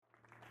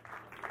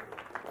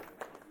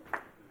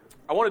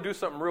I want to do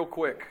something real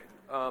quick.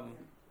 I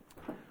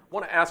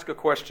want to ask a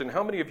question.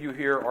 How many of you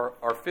here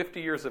are 50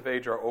 years of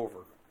age or over?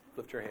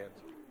 Lift your hands.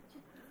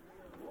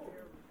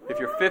 If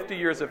you're 50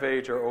 years of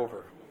age or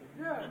over.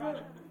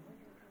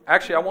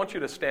 Actually, I want you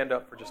to stand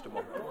up for just a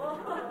moment.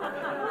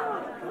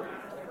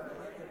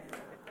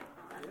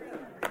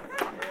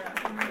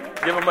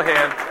 Give them a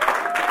hand.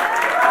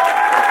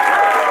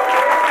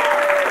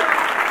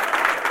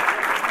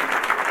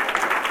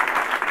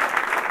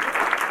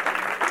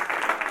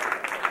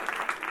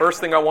 First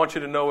thing I want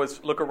you to know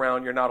is look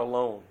around, you're not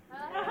alone.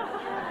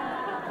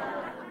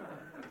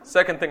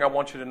 Second thing I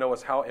want you to know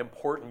is how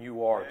important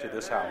you are to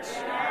this house.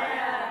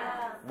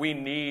 We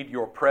need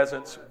your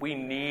presence. We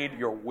need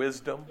your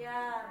wisdom.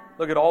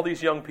 Look at all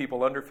these young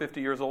people under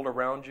 50 years old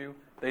around you.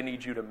 They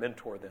need you to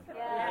mentor them.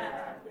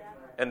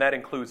 And that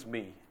includes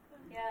me.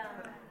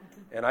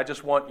 And I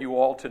just want you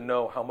all to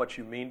know how much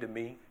you mean to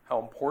me, how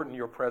important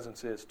your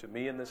presence is to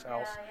me in this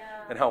house,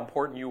 and how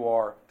important you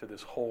are to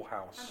this whole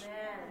house.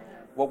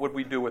 What would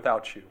we do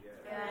without you?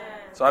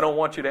 So I don't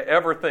want you to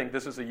ever think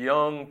this is a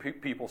young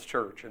people's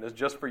church and it's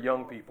just for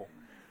young people.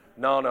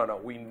 No.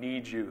 We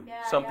need you.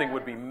 Something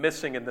would be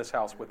missing in this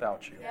house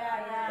without you.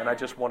 And I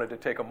just wanted to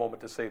take a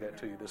moment to say that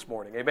to you this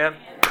morning. Amen?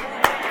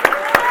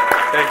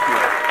 Thank you.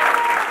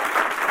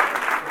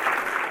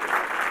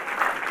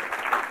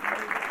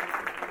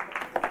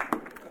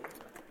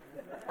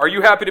 Are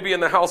you happy to be in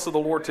the house of the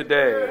Lord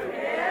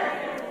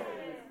today?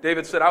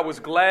 David said, I was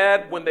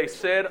glad when they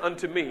said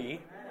unto me,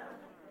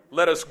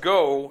 let us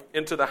go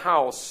into the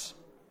house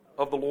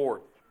of the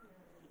Lord.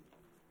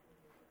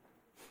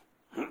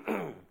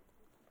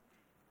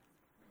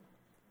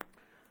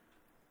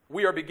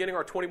 We are beginning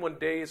our 21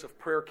 days of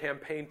prayer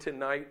campaign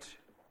tonight.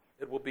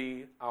 It will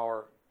be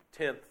our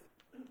 10th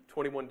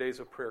 21 days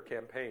of prayer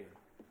campaign.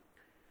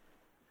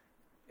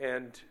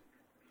 And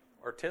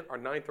our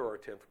 9th or our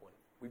 10th one.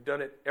 We've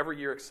done it every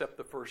year except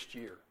the first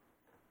year.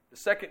 The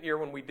second year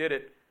when we did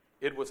it,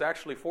 it was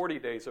actually 40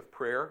 days of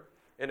prayer,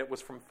 and it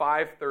was from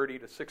 5:30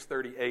 to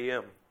 6:30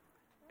 a.m.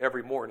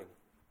 every morning.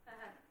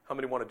 How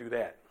many want to do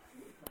that?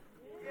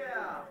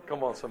 Yeah.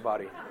 Come on,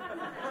 somebody.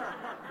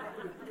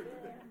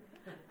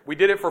 We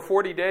did it for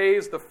 40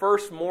 days. The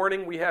first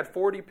morning, we had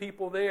 40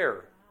 people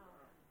there.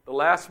 The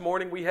last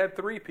morning, we had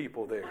 3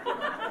 people there.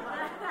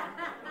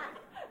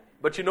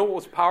 But you know what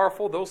was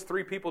powerful? Those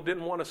 3 people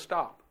didn't want to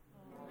stop.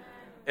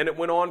 And it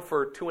went on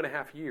for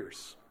 2.5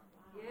 years.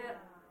 Yeah.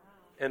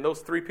 And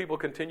those 3 people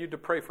continued to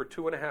pray for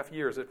 2.5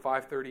 years at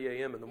 5:30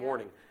 a.m. in the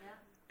morning. Yeah.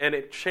 And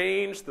it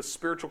changed the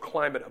spiritual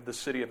climate of the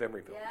city of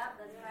Emeryville. Yeah,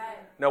 that's right.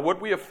 Now,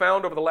 what we have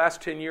found over the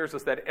last 10 years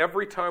is that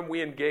every time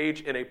we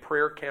engage in a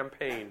prayer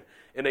campaign,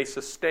 in a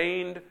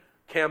sustained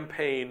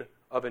campaign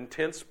of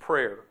intense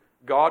prayer,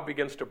 God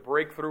begins to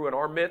break through in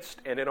our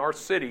midst and in our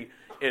city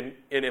in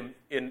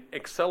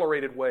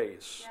accelerated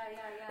ways. Yeah.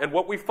 And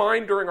what we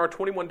find during our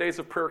 21 days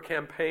of prayer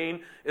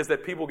campaign is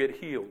that people get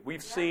healed.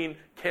 We've seen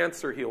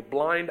cancer healed,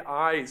 blind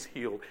eyes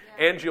healed,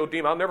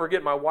 angioedema. I'll never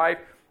forget, my wife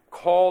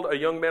called a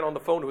young man on the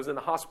phone who was in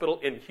the hospital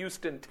in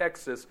Houston,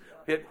 Texas,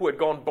 who had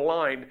gone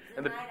blind.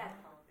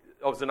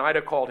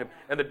 Zenaida called him.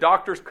 And the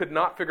doctors could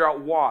not figure out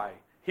why.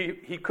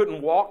 He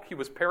couldn't walk, he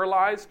was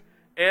paralyzed,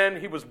 and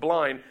he was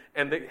blind.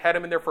 And they had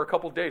him in there for a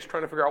couple of days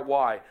trying to figure out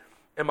why.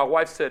 And my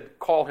wife said,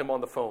 call him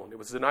on the phone. It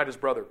was Zenaida's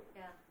brother.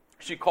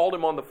 She called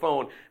him on the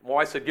phone. My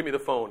wife said, give me the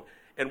phone.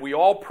 And we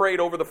all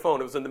prayed over the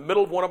phone. It was in the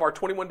middle of one of our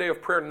 21-day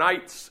of prayer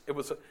nights. It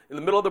was in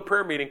the middle of the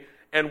prayer meeting.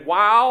 And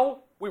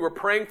while we were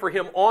praying for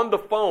him on the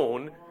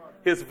phone,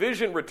 his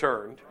vision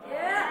returned.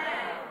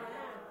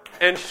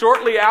 And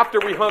shortly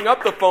after we hung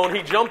up the phone,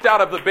 he jumped out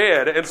of the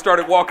bed and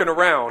started walking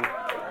around.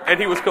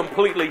 And he was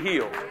completely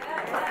healed.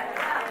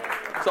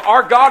 So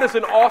our God is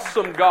an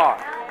awesome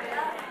God.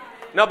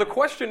 Now the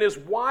question is,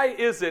 why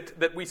is it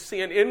that we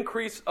see an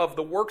increase of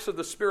the works of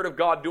the Spirit of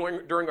God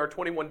during our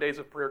 21 days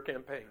of prayer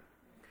campaign?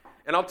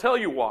 And I'll tell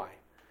you why.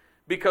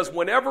 Because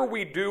whenever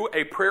we do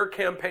a prayer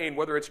campaign,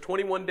 whether it's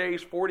 21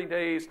 days, 40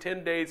 days,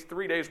 10 days,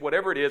 3 days,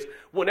 whatever it is,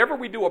 whenever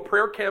we do a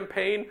prayer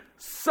campaign,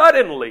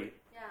 suddenly,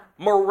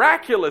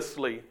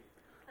 miraculously,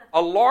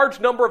 a large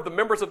number of the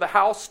members of the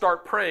house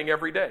start praying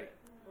every day.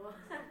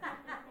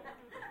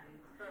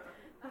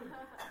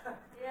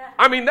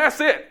 I mean,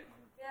 that's it.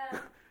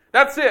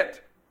 That's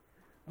it.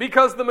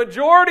 Because the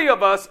majority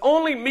of us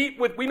only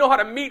we know how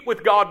to meet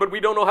with God, but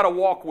we don't know how to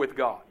walk with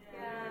God.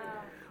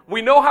 Yeah.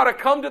 We know how to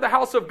come to the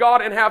house of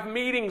God and have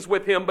meetings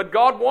with Him, but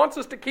God wants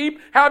us to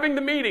keep having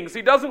the meetings.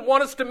 He doesn't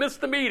want us to miss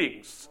the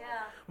meetings. Yeah.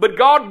 But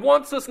God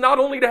wants us not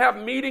only to have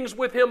meetings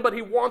with Him, but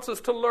He wants us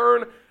to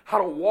learn how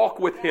to walk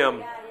with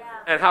Him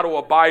and how to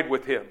abide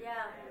with Him. Yeah.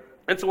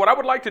 And so what I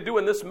would like to do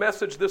in this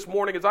message this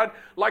morning is I'd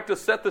like to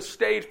set the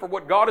stage for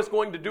what God is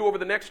going to do over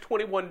the next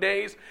 21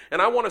 days.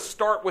 And I want to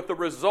start with the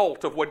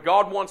result of what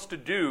God wants to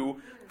do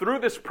through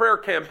this prayer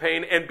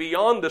campaign and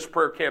beyond this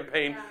prayer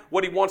campaign,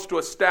 what He wants to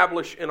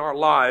establish in our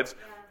lives.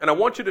 And I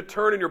want you to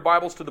turn in your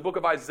Bibles to the book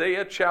of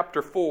Isaiah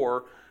chapter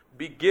 4,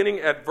 beginning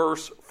at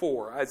verse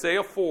 4.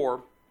 Isaiah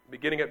 4,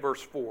 beginning at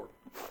verse 4.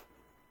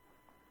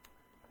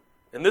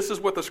 And this is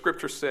what the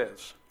scripture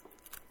says.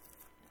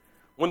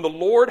 when the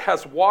Lord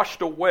has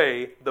washed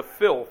away the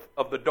filth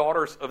of the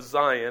daughters of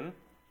Zion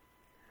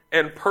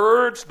and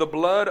purged the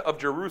blood of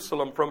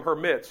Jerusalem from her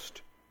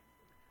midst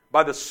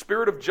by the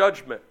spirit of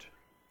judgment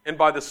and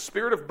by the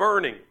spirit of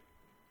burning,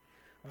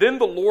 then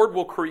the Lord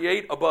will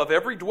create above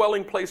every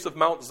dwelling place of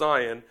Mount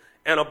Zion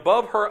and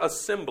above her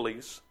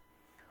assemblies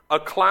a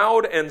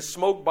cloud and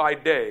smoke by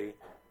day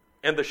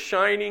and the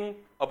shining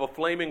of a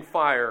flaming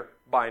fire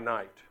by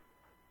night.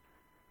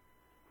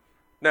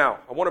 Now,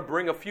 I want to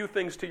bring a few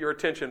things to your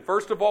attention.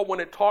 First of all, when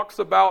it talks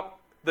about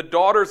the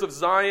daughters of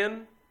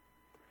Zion,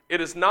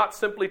 it is not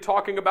simply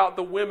talking about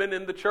the women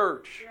in the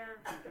church.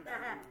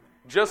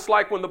 Just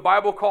like when the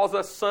Bible calls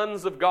us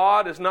sons of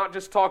God, it's not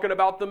just talking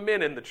about the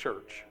men in the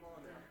church.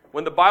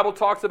 When the Bible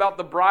talks about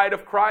the bride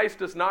of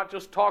Christ, it's not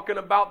just talking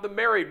about the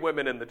married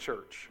women in the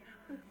church.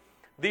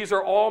 These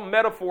are all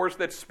metaphors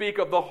that speak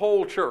of the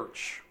whole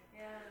church.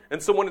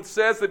 And so when it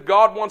says that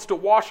God wants to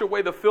wash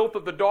away the filth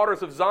of the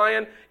daughters of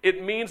Zion,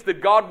 it means that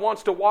God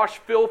wants to wash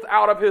filth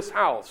out of his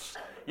house.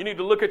 You need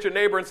to look at your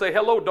neighbor and say,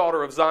 hello,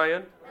 daughter of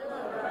Zion.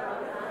 Hello, daughter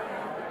of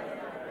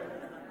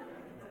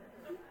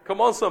Zion.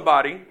 Come on,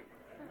 somebody.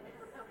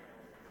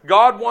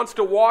 God wants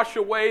to wash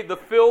away the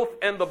filth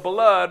and the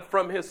blood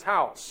from his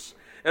house.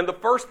 And the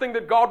first thing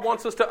that God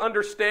wants us to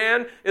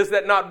understand is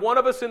that not one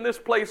of us in this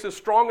place is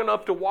strong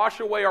enough to wash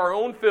away our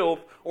own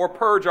filth or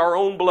purge our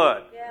own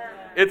blood. Yeah.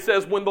 It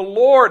says when the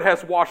Lord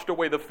has washed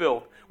away the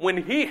filth,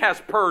 when he has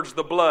purged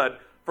the blood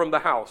from the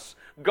house.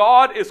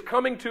 God is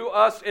coming to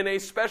us in a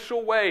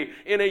special way,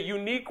 in a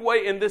unique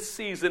way in this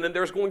season, and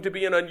there's going to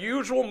be an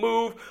unusual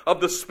move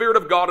of the Spirit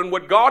of God. And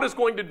what God is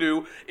going to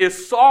do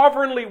is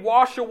sovereignly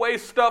wash away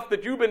stuff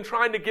that you've been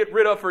trying to get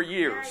rid of for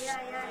years.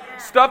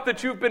 Stuff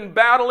that you've been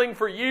battling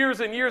for years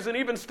and years, and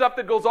even stuff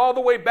that goes all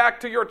the way back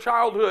to your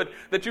childhood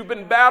that you've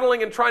been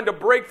battling and trying to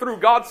break through.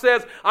 God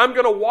says, I'm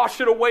going to wash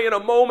it away in a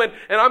moment,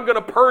 and I'm going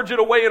to purge it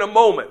away in a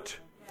moment.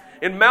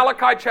 In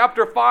Malachi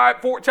chapter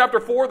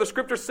 4, the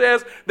scripture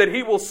says that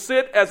he will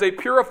sit as a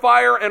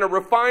purifier and a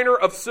refiner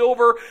of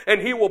silver,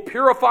 and he will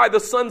purify the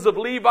sons of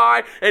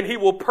Levi, and he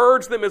will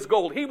purge them as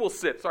gold. He will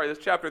sit, that's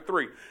chapter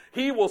 3.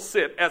 He will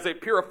sit as a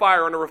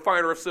purifier and a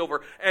refiner of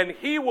silver, and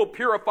he will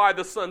purify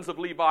the sons of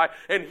Levi,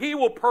 and he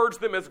will purge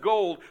them as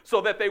gold,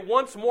 so that they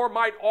once more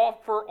might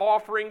offer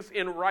offerings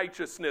in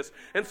righteousness.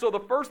 And so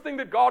the first thing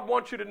that God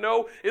wants you to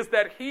know is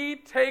that he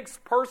takes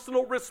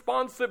personal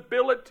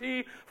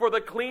responsibility for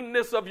the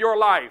cleanness of your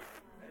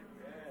life.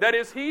 That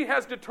is, he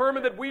has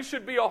determined that we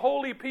should be a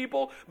holy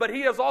people, but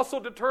he has also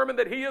determined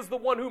that he is the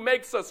one who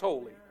makes us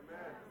holy.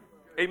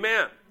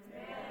 Amen.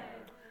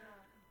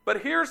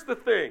 But here's the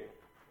thing.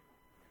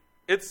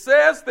 It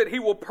says that he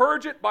will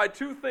purge it by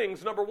two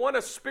things. Number one,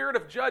 a spirit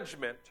of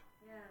judgment.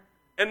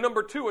 And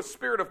number two, a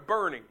spirit of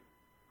burning.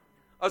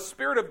 A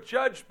spirit of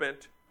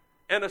judgment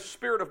and a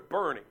spirit of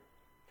burning.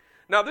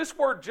 Now, this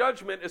word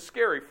judgment is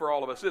scary for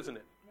all of us, isn't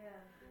it?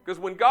 Because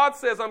when God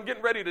says, I'm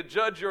getting ready to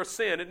judge your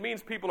sin, it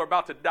means people are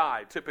about to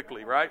die,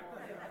 typically, right?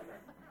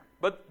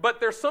 But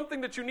there's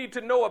something that you need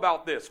to know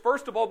about this.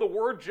 First of all, the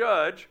word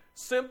judge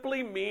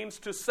simply means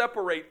to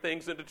separate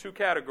things into two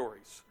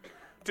categories.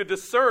 To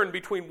discern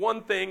between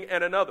one thing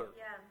and another.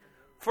 Yeah.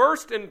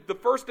 First, in the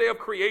first day of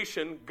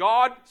creation,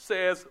 God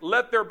says,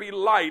 let there be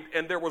light,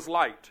 and there was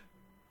light.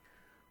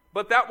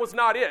 But that was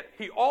not it.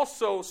 He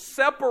also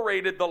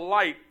separated the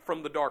light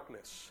from the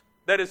darkness.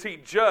 That is, he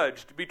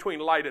judged between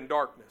light and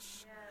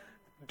darkness. Yeah.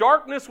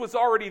 Darkness was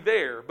already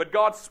there, but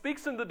God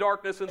speaks in the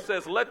darkness and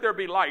says, let there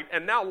be light.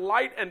 And now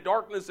light and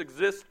darkness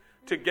exist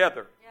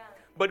together.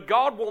 But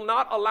God will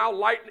not allow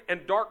light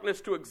and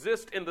darkness to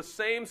exist in the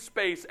same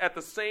space at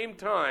the same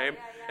time.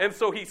 And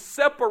so he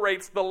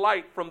separates the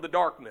light from the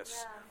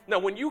darkness. Now,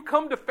 when you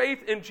come to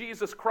faith in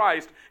Jesus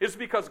Christ, it's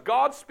because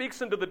God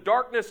speaks into the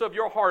darkness of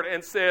your heart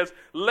and says,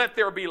 let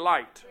there be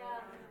light.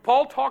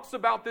 Paul talks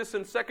about this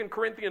in 2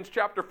 Corinthians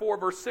chapter 4,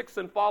 verse 6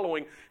 and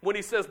following, when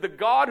he says, the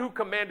God who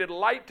commanded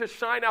light to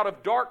shine out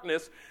of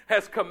darkness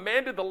has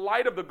commanded the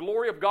light of the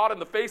glory of God in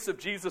the face of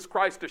Jesus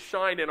Christ to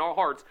shine in our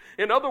hearts.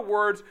 In other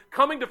words,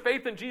 coming to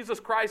faith in Jesus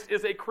Christ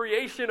is a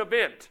creation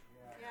event.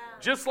 Yeah.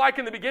 Just like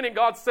in the beginning,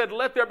 God said,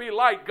 let there be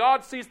light.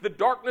 God sees the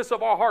darkness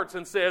of our hearts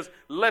and says,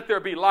 let there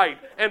be light.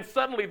 And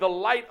suddenly the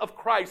light of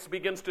Christ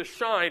begins to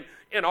shine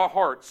in our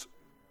hearts.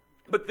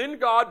 But then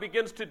God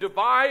begins to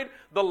divide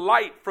the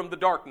light from the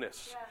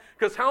darkness.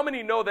 Because how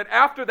many know that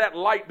after that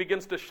light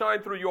begins to shine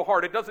through your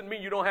heart, it doesn't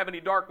mean you don't have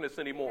any darkness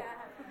anymore.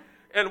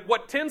 And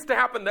what tends to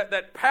happen,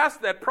 that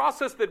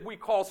process that we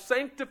call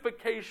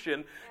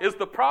sanctification is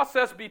the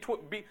process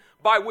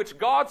by which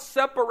God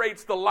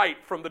separates the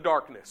light from the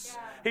darkness.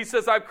 He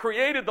says, I've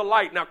created the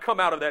light, now come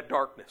out of that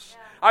darkness.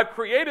 I've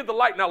created the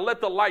light, now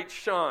let the light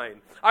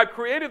shine. I've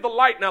created the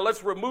light, now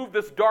let's remove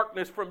this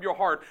darkness from your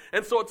heart.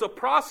 And so it's a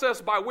process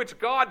by which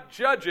God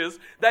judges,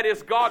 that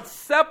is, God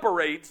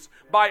separates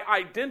by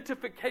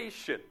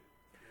identification.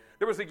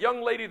 There was a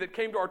young lady that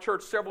came to our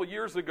church several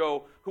years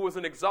ago who was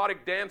an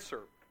exotic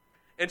dancer.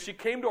 And she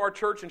came to our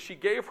church and she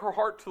gave her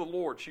heart to the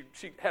Lord.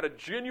 She had a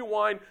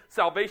genuine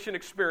salvation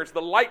experience.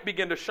 The light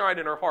began to shine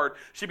in her heart.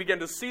 She began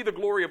to see the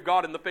glory of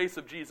God in the face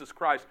of Jesus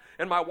Christ.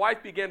 And my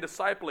wife began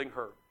discipling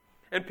her.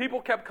 And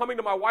people kept coming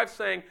to my wife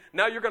saying,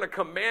 now you're going to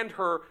command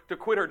her to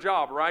quit her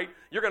job, right?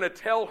 You're going to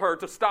tell her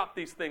to stop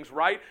these things,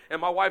 right?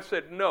 And my wife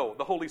said, no,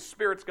 the Holy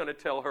Spirit's going to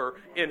tell her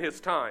in His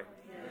time.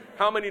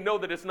 How many know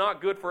that it's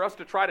not good for us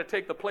to try to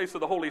take the place of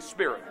the Holy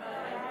Spirit?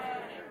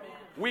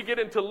 We get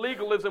into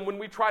legalism when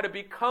we try to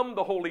become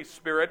the Holy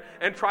Spirit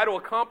and try to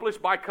accomplish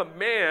by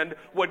command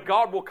what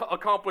God will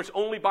accomplish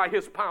only by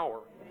His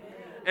power.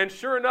 And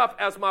sure enough,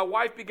 as my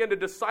wife began to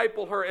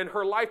disciple her and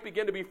her life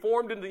began to be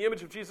formed in the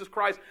image of Jesus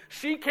Christ,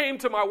 she came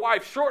to my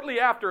wife shortly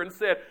after and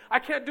said, I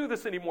can't do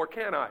this anymore,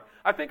 can I?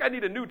 I think I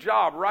need a new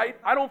job, right?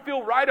 I don't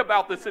feel right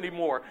about this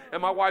anymore.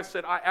 And my wife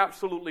said, I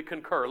absolutely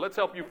concur. Let's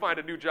help you find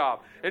a new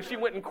job. And she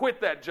went and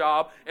quit that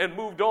job and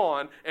moved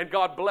on, and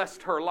God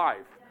blessed her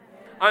life.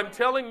 I'm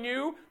telling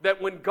you that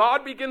when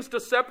God begins to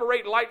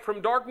separate light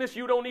from darkness,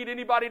 you don't need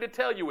anybody to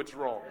tell you it's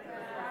wrong.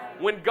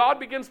 When God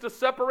begins to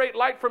separate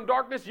light from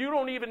darkness, you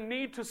don't even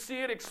need to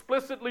see it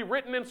explicitly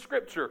written in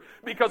Scripture.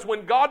 Because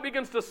when God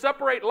begins to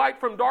separate light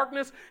from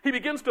darkness, He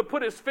begins to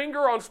put His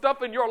finger on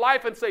stuff in your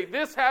life and say,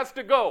 this has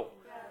to go.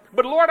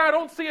 But Lord, I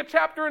don't see a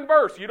chapter and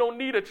verse. You don't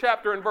need a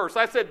chapter and verse.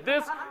 I said,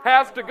 this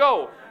has to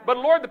go. But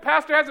Lord, the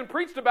pastor hasn't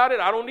preached about it.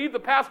 I don't need the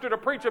pastor to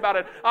preach about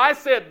it. I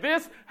said,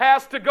 this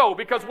has to go.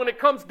 Because when it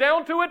comes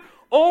down to it,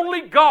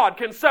 only God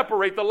can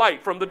separate the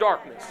light from the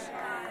darkness.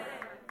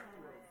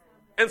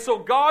 And so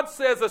God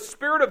says a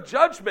spirit of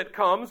judgment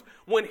comes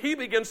when He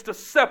begins to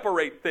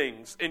separate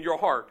things in your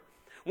heart.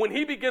 When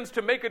He begins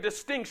to make a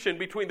distinction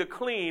between the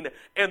clean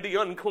and the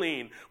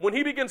unclean. When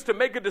He begins to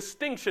make a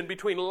distinction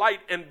between light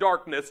and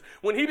darkness.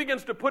 When He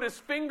begins to put His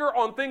finger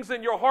on things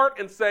in your heart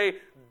and say,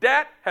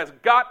 that has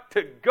got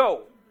to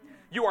go.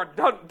 You are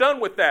done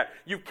with that.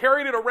 You've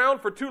carried it around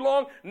for too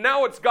long.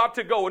 Now it's got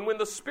to go. And when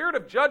the spirit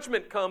of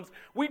judgment comes,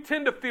 we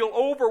tend to feel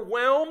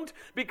overwhelmed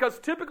because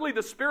typically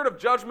the spirit of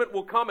judgment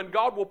will come and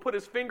God will put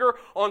His finger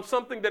on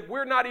something that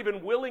we're not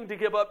even willing to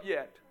give up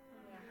yet.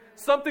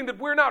 Something that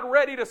we're not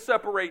ready to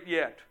separate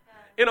yet.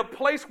 In a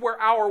place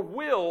where our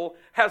will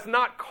has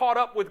not caught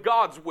up with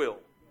God's will.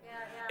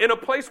 In a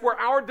place where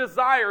our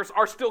desires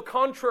are still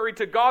contrary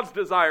to God's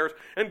desires.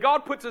 And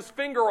God puts His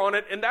finger on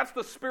it, and that's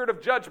the spirit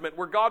of judgment,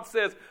 where God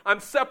says, I'm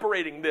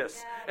separating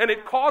this. And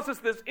it causes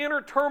this inner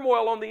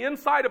turmoil on the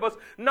inside of us,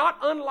 not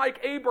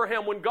unlike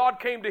Abraham when God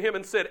came to him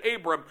and said,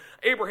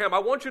 Abraham, I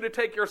want you to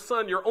take your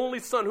son, your only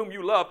son whom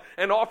you love,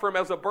 and offer him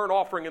as a burnt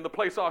offering in the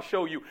place I'll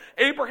show you.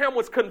 Abraham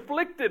was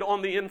conflicted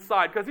on the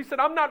inside because he said,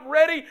 I'm not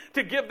ready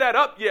to give that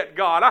up yet,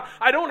 God.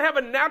 I don't have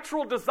a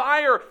natural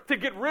desire to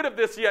get rid of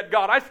this yet,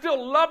 God. I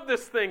still love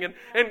this thing.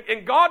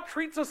 And God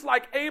treats us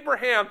like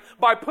Abraham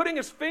by putting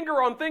His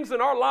finger on things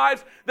in our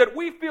lives that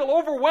we feel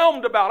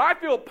overwhelmed about. I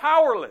feel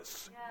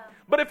powerless.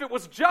 But if it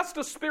was just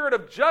a spirit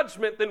of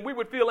judgment, then we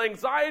would feel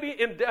anxiety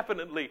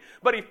indefinitely.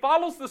 But He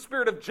follows the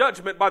spirit of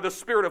judgment by the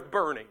spirit of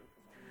burning.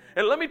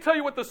 And let me tell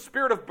you what the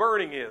spirit of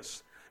burning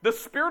is. The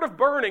spirit of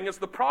burning is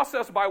the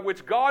process by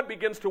which God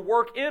begins to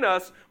work in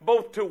us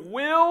both to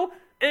will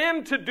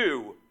and to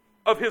do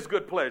of His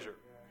good pleasure.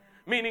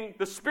 Meaning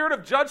the spirit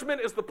of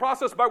judgment is the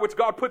process by which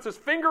God puts His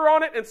finger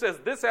on it and says,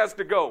 this has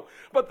to go.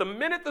 But the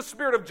minute the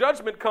spirit of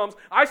judgment comes,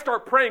 I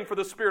start praying for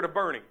the spirit of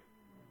burning.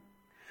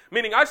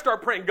 Meaning I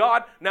start praying,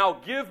 God,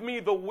 now give me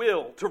the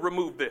will to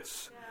remove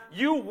this.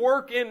 You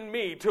work in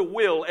me to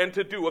will and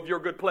to do of your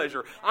good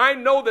pleasure. I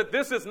know that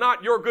this is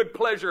not your good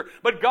pleasure,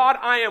 but God,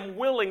 I am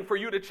willing for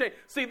you to change.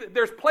 See,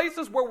 there's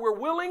places where we're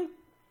willing,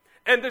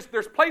 and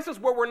there's places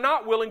where we're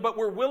not willing, but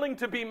we're willing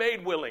to be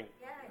made willing.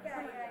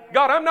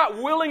 God, I'm not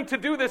willing to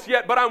do this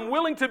yet, but I'm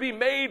willing to be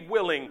made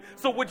willing.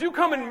 So would you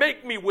come and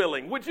make me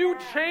willing? Would you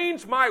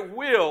change my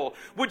will?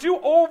 Would you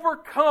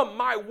overcome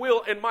my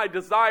will and my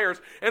desires?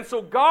 And so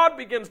God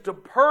begins to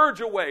purge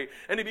away,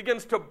 and He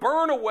begins to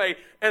burn away.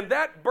 And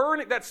that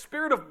burning, that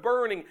spirit of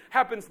burning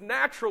happens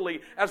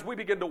naturally as we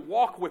begin to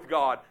walk with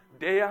God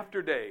day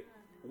after day,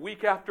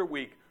 week after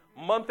week,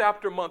 month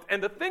after month.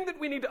 And the thing that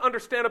we need to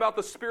understand about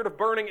the spirit of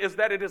burning is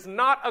that it is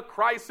not a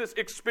crisis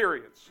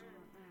experience.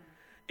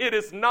 It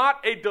is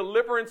not a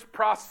deliverance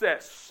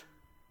process.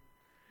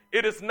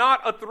 It is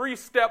not a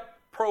 3-step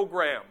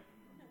program.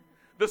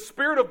 The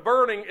spirit of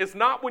burning is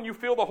not when you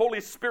feel the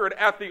Holy Spirit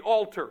at the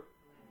altar.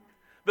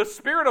 The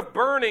spirit of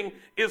burning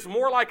is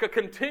more like a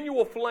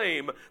continual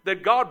flame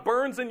that God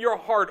burns in your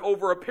heart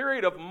over a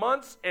period of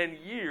months and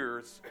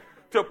years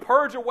to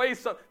purge away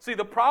some. See,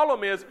 the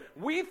problem is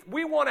we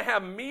want to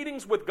have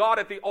meetings with God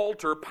at the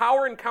altar,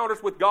 power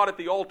encounters with God at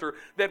the altar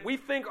that we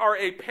think are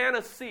a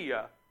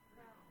panacea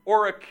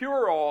or a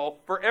cure-all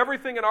for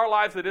everything in our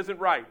lives that isn't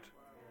right.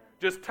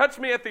 Just touch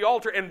me at the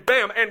altar and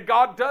bam, and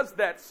God does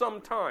that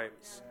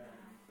sometimes.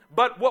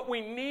 But what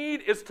we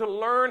need is to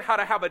learn how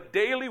to have a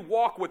daily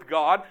walk with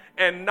God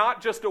and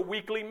not just a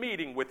weekly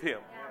meeting with Him.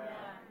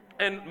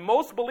 And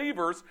most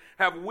believers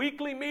have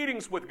weekly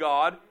meetings with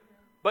God,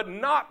 but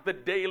not the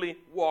daily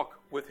walk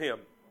with Him.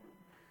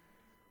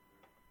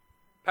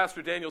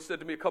 Pastor Daniel said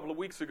to me a couple of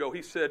weeks ago,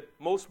 he said,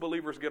 most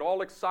believers get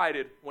all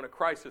excited when a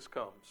crisis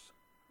comes.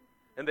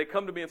 And they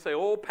come to me and say,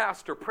 oh,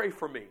 Pastor, pray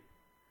for me.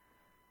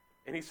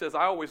 And he says,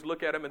 I always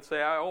look at him and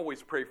say, I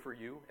always pray for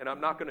you, and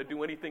I'm not going to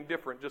do anything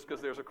different just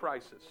because there's a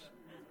crisis.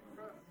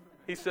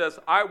 He says,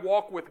 I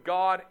walk with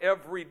God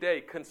every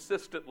day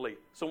consistently.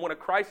 So when a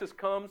crisis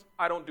comes,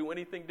 I don't do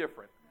anything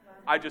different.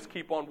 I just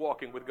keep on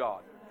walking with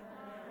God.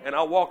 And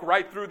I'll walk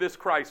right through this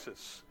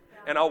crisis.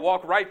 And I'll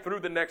walk right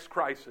through the next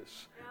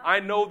crisis. I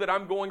know that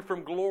I'm going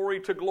from glory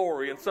to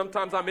glory, and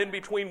sometimes I'm in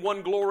between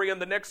one glory and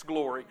the next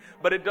glory,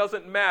 but it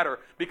doesn't matter,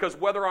 because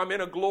whether I'm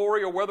in a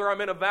glory or whether I'm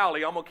in a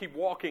valley, I'm going to keep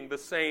walking the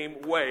same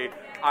way.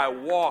 I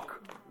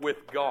walk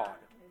with God.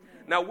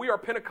 Now, we are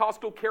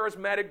Pentecostal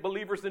charismatic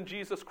believers in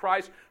Jesus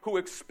Christ who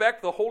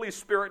expect the Holy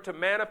Spirit to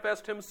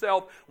manifest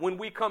Himself when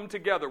we come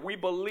together. We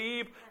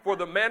believe for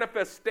the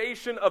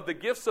manifestation of the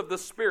gifts of the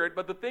Spirit,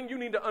 but the thing you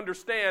need to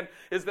understand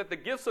is that the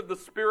gifts of the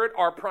Spirit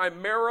are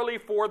primarily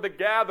for the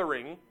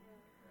gathering,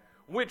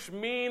 which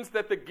means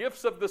that the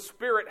gifts of the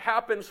Spirit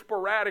happen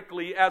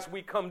sporadically as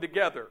we come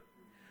together.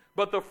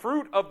 But the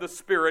fruit of the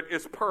Spirit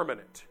is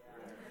permanent.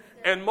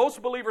 And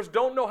most believers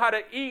don't know how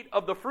to eat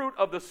of the fruit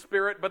of the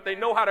Spirit, but they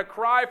know how to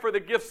cry for the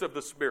gifts of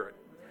the Spirit.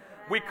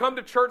 We come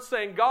to church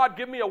saying, God,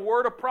 give me a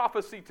word of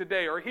prophecy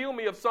today, or heal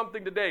me of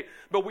something today.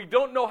 But we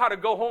don't know how to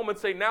go home and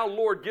say, now,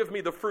 Lord, give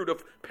me the fruit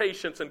of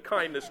patience and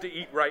kindness to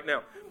eat right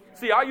now.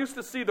 See, I used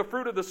to see the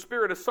fruit of the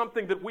Spirit as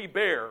something that we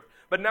bear.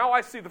 But now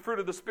I see the fruit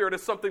of the Spirit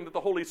as something that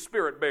the Holy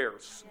Spirit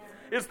bears.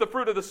 It's the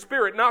fruit of the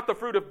Spirit, not the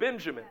fruit of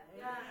Benjamin.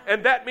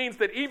 And that means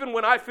that even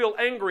when I feel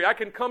angry, I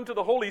can come to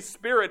the Holy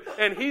Spirit,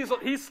 and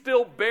He's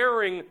still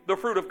bearing the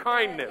fruit of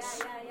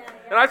kindness.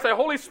 And I say,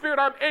 Holy Spirit,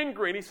 I'm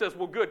angry. And He says,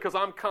 well, good, because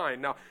I'm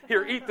kind. Now,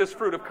 here, eat this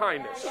fruit of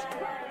kindness.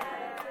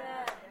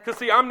 Because,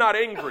 see, I'm not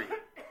angry.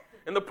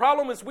 And the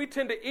problem is we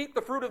tend to eat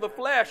the fruit of the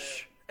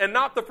flesh and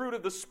not the fruit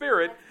of the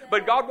Spirit.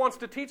 But God wants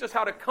to teach us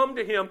how to come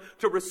to Him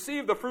to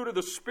receive the fruit of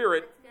the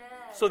Spirit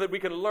so that we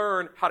can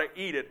learn how to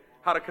eat it,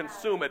 how to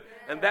consume it.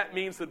 And that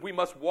means that we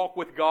must walk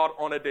with God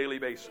on a daily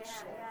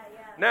basis.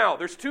 Now,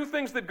 there's two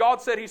things that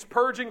God said He's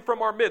purging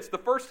from our midst. The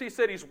first, He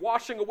said He's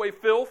washing away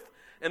filth.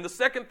 And the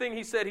second thing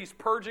He said, He's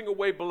purging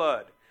away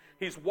blood.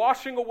 He's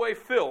washing away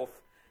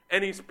filth,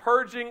 and He's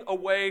purging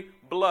away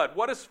blood.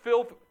 What does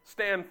filth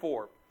stand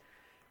for?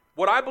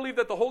 What I believe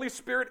that the Holy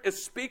Spirit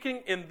is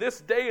speaking in this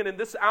day and in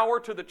this hour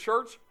to the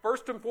church,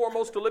 first and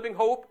foremost to Living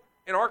Hope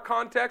in our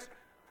context,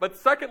 but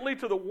secondly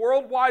to the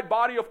worldwide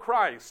body of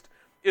Christ,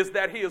 is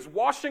that He is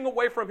washing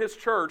away from His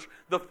church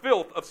the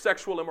filth of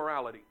sexual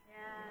immorality.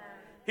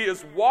 He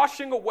is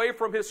washing away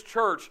from His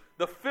church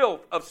the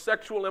filth of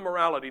sexual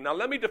immorality. Now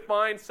let me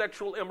define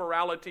sexual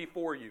immorality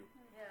for you.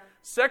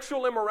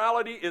 Sexual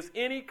immorality is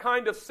any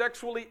kind of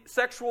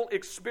sexual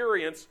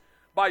experience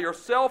by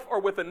yourself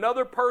or with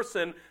another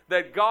person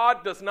that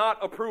God does not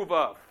approve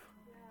of.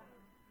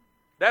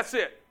 That's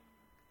it.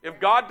 If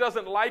God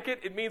doesn't like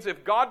it, it means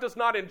if God does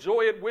not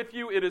enjoy it with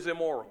you, it is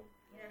immoral.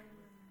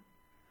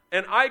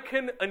 And I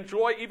can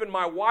enjoy even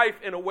my wife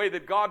in a way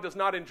that God does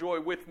not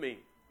enjoy with me,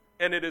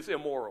 and it is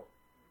immoral.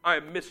 I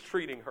am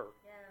mistreating her.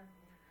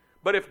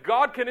 But if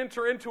God can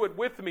enter into it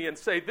with me and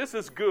say, this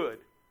is good,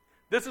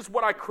 this is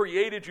what I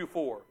created you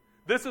for,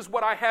 this is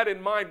what I had in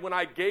mind when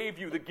I gave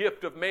you the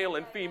gift of male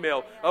and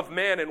female, of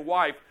man and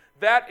wife,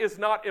 that is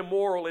not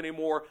immoral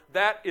anymore.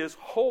 That is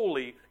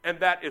holy, and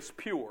that is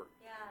pure.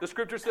 The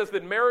Scripture says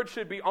that marriage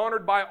should be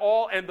honored by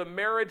all, and the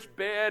marriage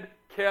bed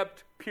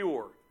kept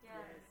pure.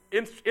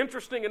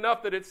 Interesting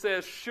enough that it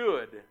says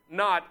should,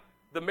 not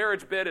the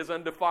marriage bed is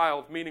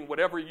undefiled, meaning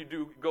whatever you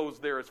do goes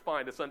there is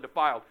fine, it's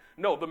undefiled.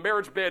 No, the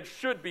marriage bed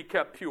should be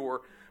kept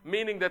pure,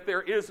 meaning that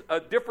there is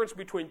a difference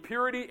between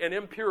purity and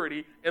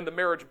impurity in the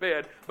marriage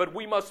bed, but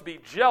we must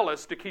be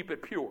jealous to keep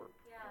it pure.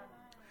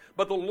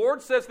 But the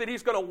Lord says that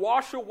He's going to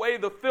wash away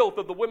the filth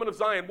of the women of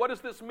Zion. What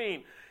does this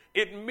mean?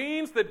 It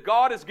means that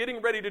God is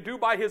getting ready to do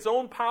by His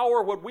own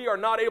power what we are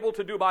not able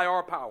to do by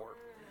our power.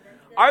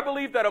 I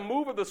believe that a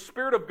move of the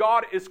Spirit of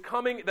God is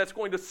coming that's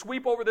going to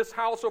sweep over this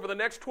house over the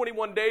next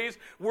 21 days.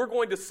 We're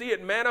going to see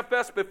it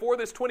manifest before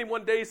this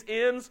 21 days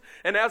ends.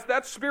 And as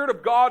that Spirit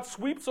of God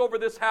sweeps over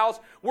this house,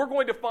 we're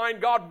going to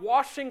find God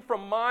washing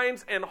from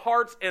minds and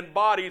hearts and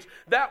bodies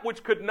that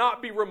which could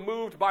not be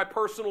removed by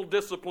personal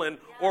discipline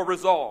or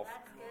resolve.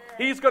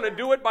 He's going to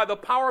do it by the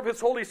power of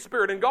His Holy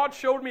Spirit. And God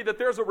showed me that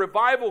there's a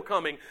revival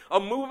coming, a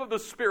move of the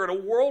Spirit, a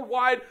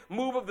worldwide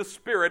move of the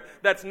Spirit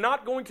that's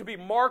not going to be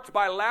marked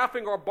by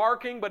laughing or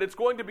barking, but it's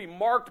going to be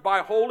marked by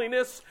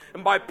holiness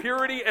and by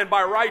purity and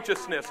by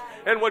righteousness.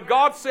 And what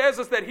God says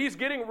is that He's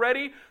getting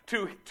ready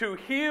to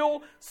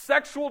heal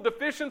sexual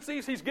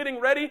deficiencies. He's getting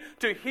ready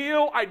to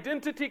heal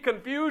identity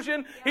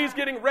confusion. He's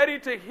getting ready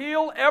to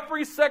heal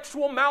every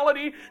sexual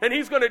malady, and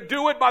He's going to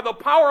do it by the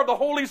power of the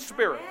Holy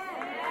Spirit.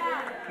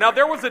 Now,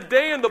 there was a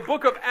day in the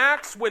book of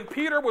Acts when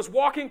Peter was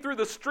walking through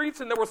the streets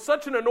and there was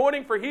such an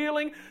anointing for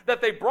healing that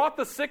they brought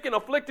the sick and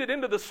afflicted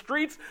into the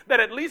streets that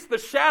at least the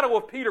shadow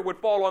of Peter would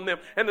fall on them.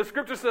 And the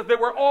scripture says they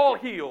were all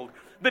healed.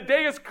 The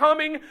day is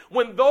coming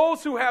when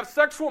those who have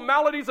sexual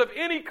maladies of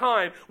any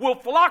kind will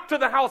flock to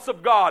the house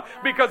of God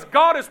because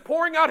God is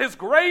pouring out His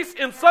grace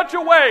in such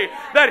a way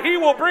that He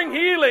will bring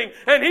healing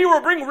and He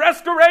will bring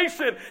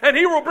restoration and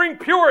He will bring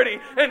purity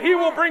and He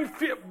will bring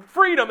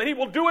freedom, and He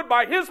will do it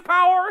by His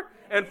power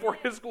and for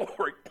His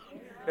glory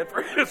and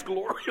for His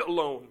glory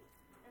alone.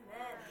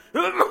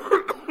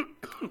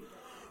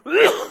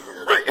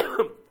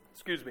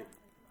 Excuse me.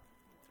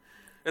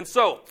 And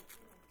so,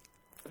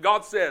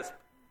 God says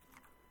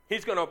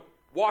He's going to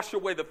wash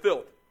away the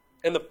filth.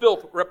 And the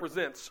filth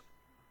represents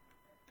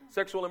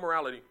sexual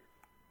immorality.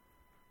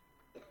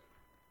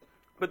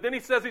 But then He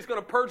says He's going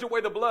to purge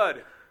away the blood.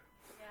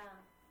 Yeah.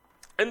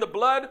 And the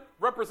blood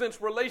represents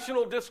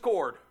relational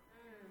discord.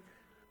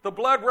 The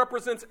blood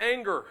represents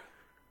anger,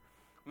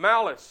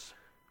 malice.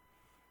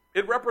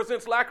 It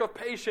represents lack of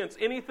patience.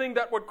 Anything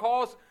that would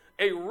cause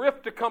a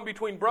rift to come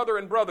between brother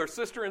and brother,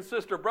 sister and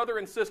sister, brother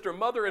and sister,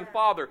 mother and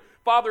father,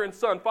 father and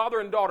son, father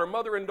and daughter,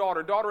 mother and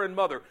daughter, daughter and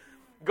mother.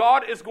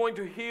 God is going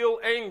to heal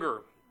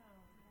anger.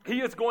 He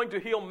is going to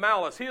heal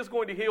malice. He is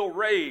going to heal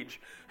rage.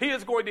 He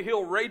is going to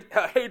heal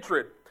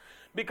hatred.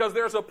 Because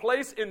there's a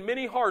place in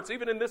many hearts,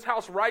 even in this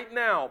house right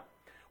now,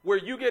 where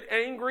you get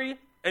angry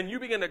and you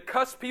begin to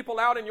cuss people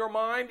out in your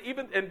mind,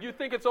 and you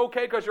think it's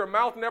okay because your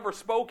mouth never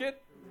spoke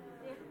it.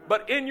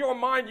 But in your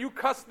mind, you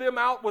cuss them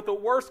out with the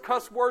worst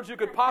cuss words you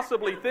could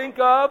possibly think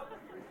of.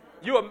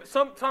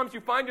 Sometimes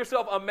you find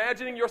yourself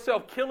imagining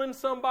yourself killing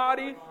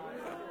somebody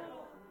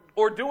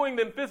or doing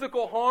them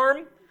physical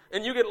harm,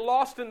 and you get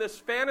lost in this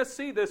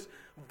fantasy, this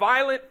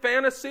violent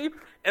fantasy.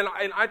 And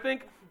I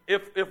think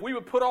if we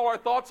would put all our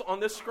thoughts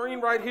on this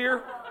screen right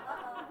here,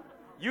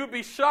 you'd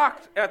be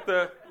shocked at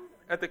the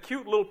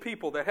cute little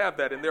people that have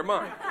that in their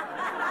mind.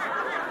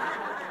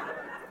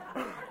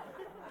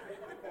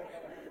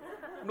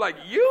 I'm like,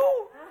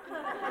 you?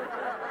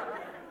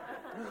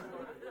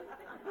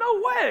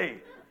 No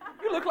way.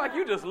 You look like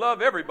you just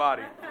love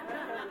everybody.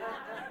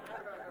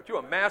 But you're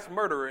a mass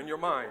murderer in your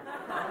mind.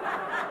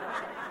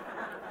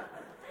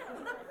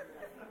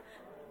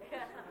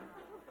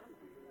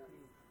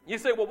 You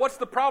say, well, what's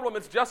the problem?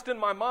 It's just in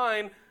my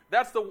mind.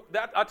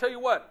 I'll tell you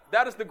what,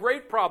 that is the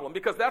great problem,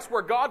 because that's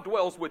where God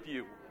dwells with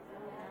you.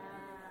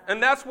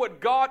 And that's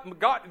what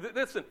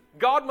listen,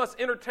 God must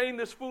entertain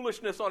this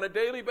foolishness on a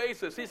daily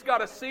basis. He's got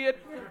to see it,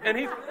 and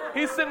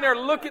he's sitting there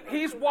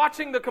he's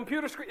watching the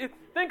computer screen.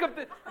 Think of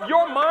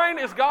your mind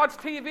is God's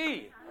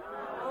TV.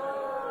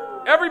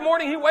 Every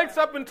morning He wakes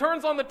up and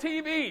turns on the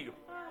TV.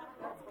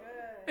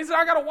 He said,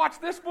 I got to watch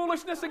this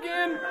foolishness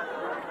again?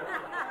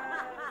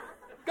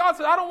 God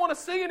said, I don't want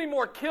to see any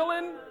more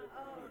killing,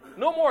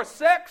 no more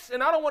sex,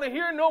 and I don't want to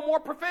hear no more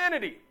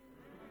profanity.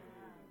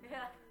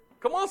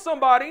 Come on,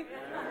 somebody.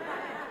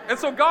 And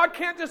so God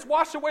can't just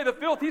wash away the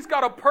filth. He's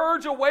got to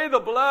purge away the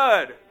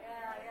blood.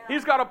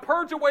 He's got to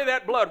purge away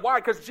that blood. Why?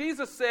 Because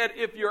Jesus said,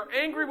 if you're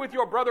angry with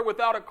your brother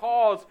without a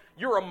cause,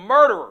 you're a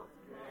murderer.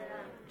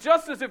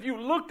 Just as if you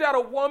looked at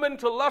a woman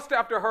to lust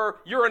after her,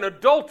 you're an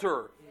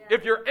adulterer.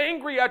 If you're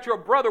angry at your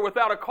brother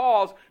without a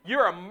cause,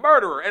 you're a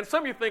murderer. And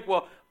some of you think,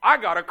 well, I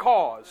got a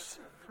cause.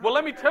 Well,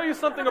 let me tell you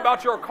something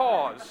about your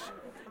cause.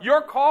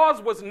 Your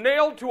cause was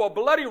nailed to a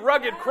bloody,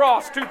 rugged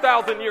cross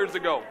 2,000 years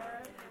ago.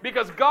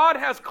 Because God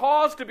has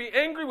cause to be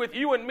angry with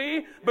you and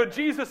me, but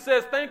Jesus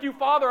says, thank you,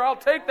 Father, I'll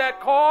take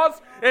that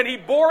cause, and He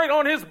bore it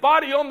on His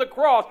body on the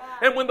cross.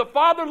 And when the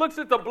Father looks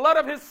at the blood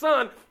of His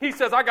Son, He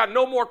says, I got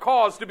no more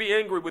cause to be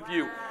angry with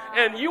you.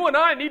 And you and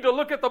I need to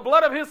look at the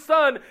blood of His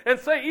Son and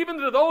say, even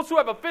to those who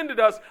have offended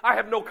us, I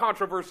have no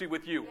controversy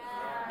with you.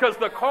 Because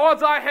the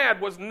cause I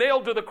had was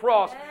nailed to the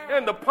cross,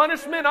 and the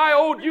punishment I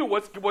owed you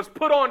was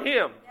put on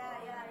Him.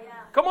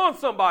 Come on,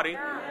 somebody.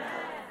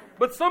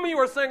 But some of you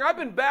are saying, I've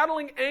been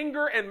battling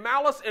anger and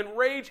malice and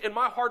rage in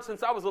my heart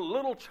since I was a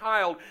little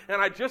child,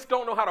 and I just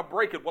don't know how to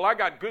break it. Well, I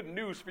got good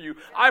news for you.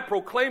 I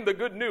proclaim the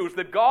good news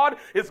that God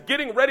is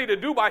getting ready to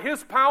do by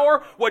His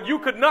power what you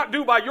could not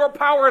do by your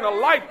power in a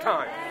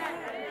lifetime.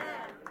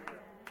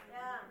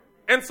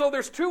 And so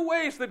there's two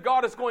ways that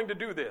God is going to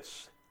do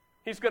this.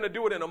 He's going to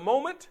do it in a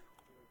moment,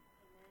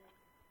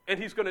 and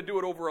He's going to do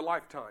it over a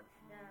lifetime.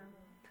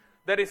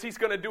 That is, He's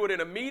going to do it in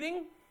a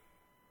meeting,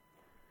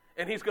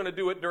 and He's going to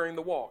do it during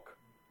the walk.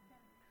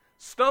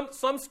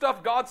 Some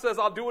stuff God says,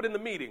 I'll do it in the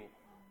meeting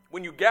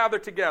when you gather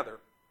together.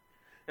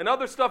 And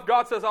other stuff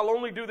God says, I'll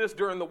only do this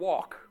during the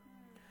walk.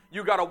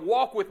 You got to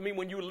walk with me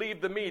when you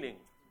leave the meeting.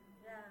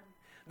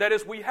 That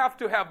is, we have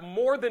to have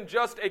more than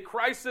just a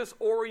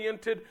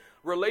crisis-oriented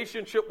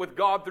relationship with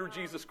God through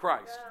Jesus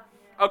Christ.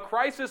 A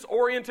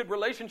crisis-oriented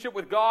relationship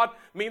with God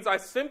means I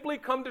simply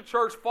come to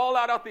church, fall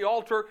out at the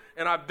altar,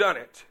 and I've done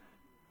it.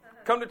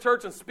 Come to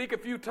church and speak a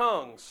few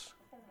tongues.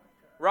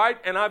 Right?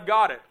 And I've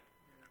got it.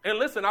 And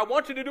listen, I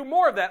want you to do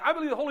more of that. I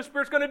believe the Holy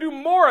Spirit's going to do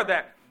more of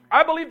that.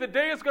 I believe the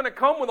day is going to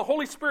come when the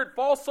Holy Spirit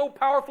falls so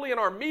powerfully in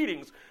our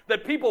meetings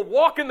that people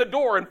walk in the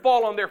door and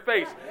fall on their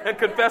face and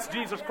confess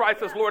Jesus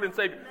Christ as Lord and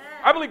Savior.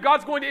 I believe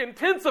God's going to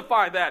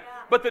intensify that.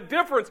 But the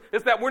difference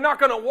is that we're not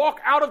going to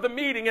walk out of the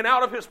meeting and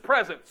out of His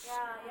presence.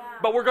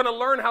 But we're going to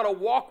learn how to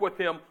walk with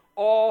Him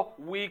all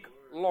week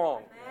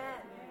long.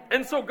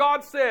 And so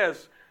God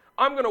says,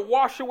 I'm going to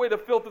wash away the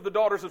filth of the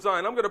daughters of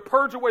Zion. I'm going to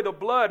purge away the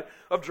blood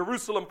of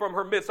Jerusalem from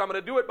her midst. I'm going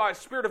to do it by a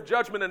spirit of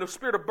judgment and a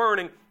spirit of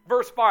burning.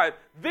 Verse 5.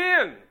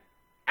 Then,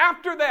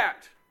 after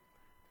that,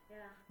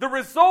 the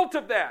result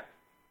of that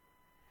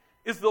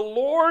is the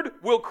Lord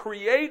will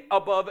create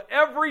above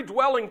every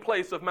dwelling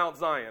place of Mount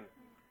Zion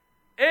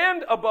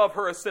and above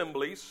her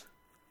assemblies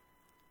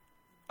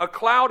a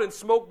cloud and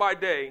smoke by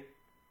day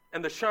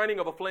and the shining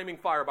of a flaming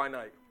fire by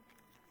night.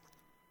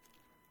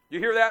 You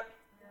hear that?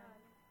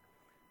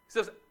 He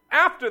says,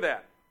 after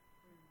that,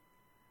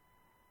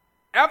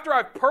 after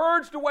I've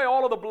purged away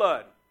all of the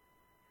blood,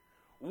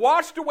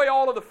 washed away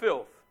all of the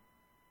filth,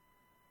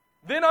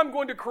 then I'm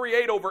going to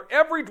create over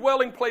every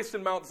dwelling place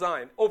in Mount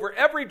Zion, over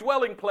every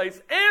dwelling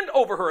place and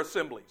over her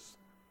assemblies,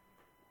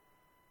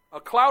 a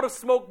cloud of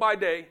smoke by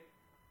day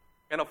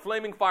and a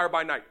flaming fire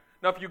by night.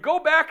 Now, if you go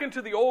back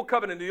into the Old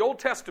Covenant, the Old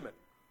Testament,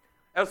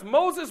 as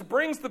Moses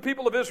brings the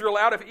people of Israel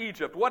out of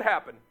Egypt, what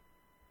happened?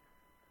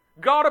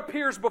 God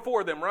appears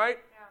before them, right?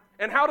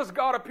 And how does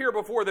God appear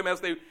before them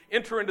as they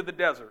enter into the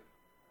desert?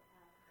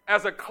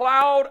 As a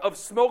cloud of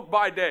smoke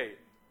by day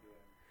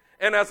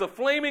and as a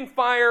flaming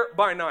fire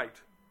by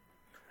night.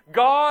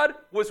 God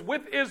was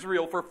with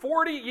Israel for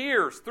 40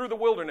 years through the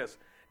wilderness.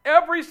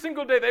 Every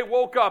single day they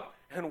woke up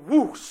and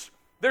whoosh,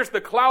 there's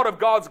the cloud of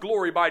God's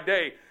glory by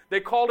day.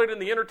 They called it in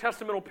the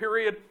intertestamental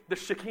period the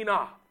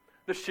Shekinah.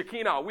 The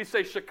Shekinah. We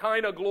say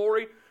Shekinah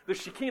glory. The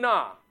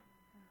Shekinah.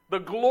 The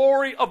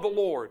glory of the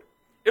Lord.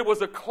 It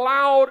was a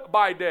cloud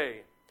by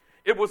day.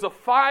 It was a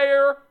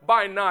fire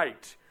by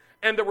night.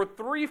 And there were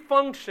three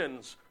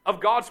functions of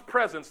God's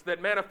presence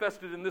that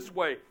manifested in this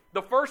way.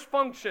 The first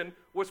function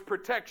was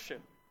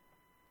protection.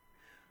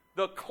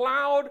 The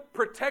cloud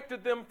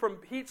protected them from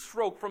heat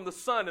stroke from the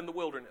sun in the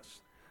wilderness.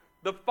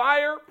 The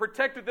fire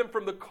protected them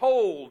from the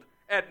cold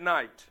at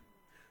night.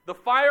 The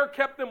fire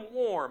kept them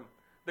warm.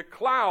 The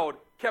cloud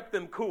kept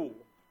them cool.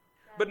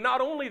 But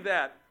not only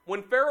that,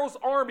 when Pharaoh's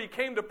army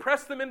came to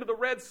press them into the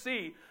Red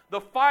Sea,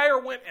 the fire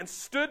went and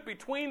stood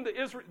between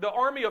the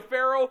army of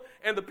Pharaoh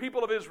and the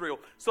people of Israel,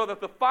 so that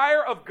the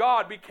fire of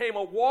God became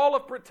a wall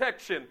of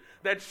protection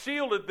that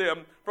shielded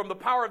them from the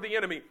power of the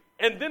enemy.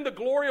 And then the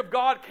glory of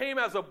God came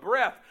as a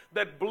breath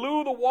that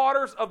blew the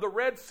waters of the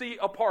Red Sea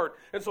apart.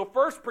 And so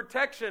first,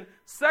 protection.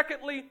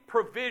 Secondly,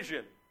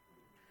 provision.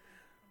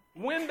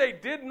 When they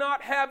did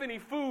not have any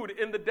food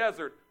in the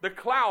desert, the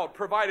cloud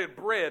provided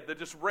bread that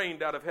just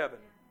rained out of heaven.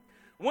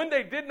 When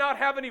they did not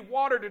have any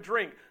water to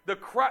drink, the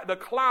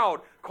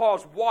cloud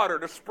caused water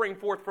to spring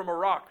forth from a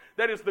rock.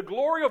 That is, the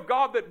glory of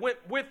God that went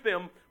with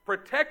them,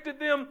 protected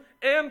them,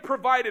 and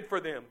provided for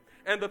them.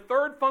 And the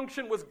third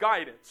function was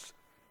guidance,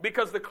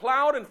 because the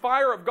cloud and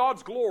fire of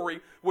God's glory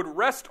would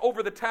rest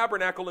over the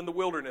tabernacle in the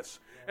wilderness.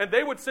 And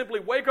they would simply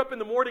wake up in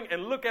the morning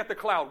and look at the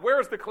cloud.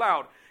 Where is the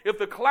cloud? If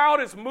the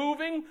cloud is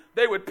moving,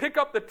 they would pick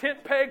up the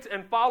tent pegs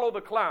and follow the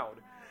cloud.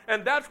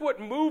 And that's what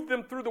moved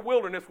them through the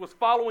wilderness, was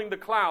following the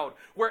cloud.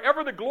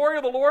 Wherever the glory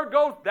of the Lord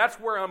goes, that's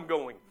where I'm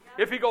going.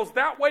 If He goes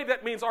that way,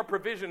 that means our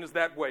provision is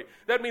that way.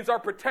 That means our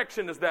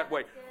protection is that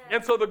way.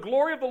 And so the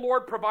glory of the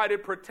Lord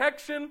provided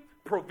protection,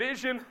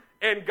 provision,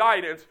 and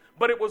guidance,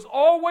 but it was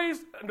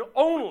always and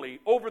only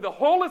over the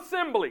whole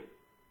assembly.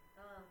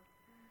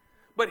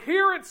 But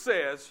here it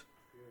says,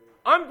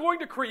 I'm going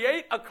to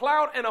create a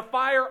cloud and a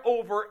fire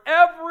over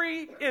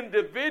every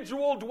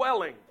individual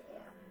dwelling.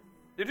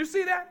 Did you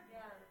see that?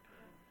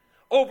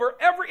 Over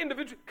every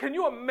individual. Can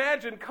you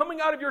imagine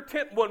coming out of your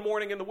tent one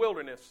morning in the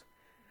wilderness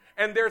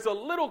and there's a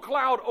little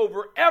cloud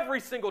over every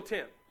single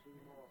tent?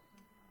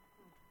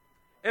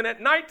 And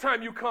at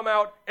nighttime you come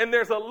out and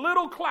there's a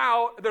little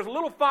cloud, there's a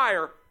little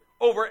fire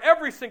over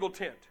every single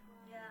tent.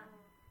 Yeah.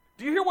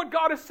 Do you hear what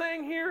God is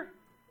saying here?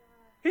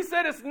 He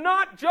said it's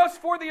not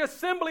just for the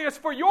assembly, it's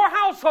for your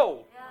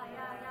household.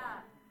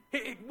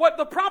 What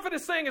the prophet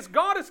is saying is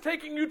God is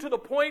taking you to the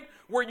point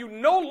where you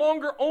no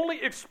longer only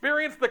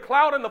experience the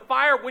cloud and the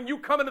fire when you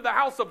come into the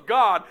house of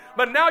God,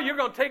 but now you're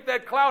going to take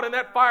that cloud and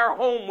that fire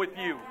home with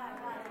you.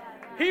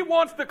 He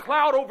wants the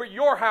cloud over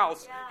your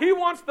house. He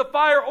wants the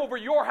fire over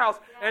your house.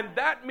 And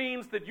that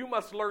means that you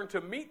must learn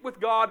to meet with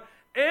God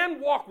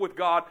and walk with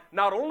God,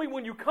 not only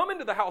when you come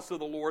into the house of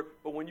the Lord,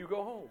 but when you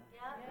go home.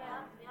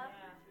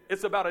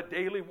 It's about a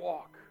daily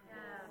walk.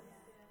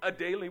 A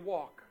daily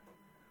walk.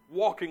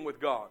 Walking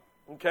with God.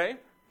 Okay?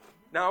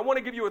 Now I want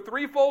to give you a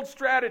threefold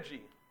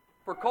strategy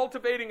for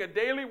cultivating a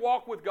daily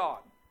walk with God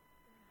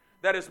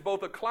that is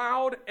both a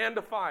cloud and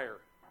a fire.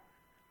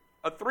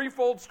 A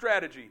threefold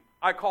strategy.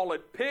 I call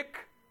it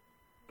pick,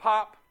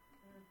 pop,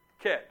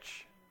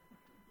 catch.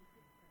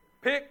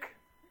 Pick,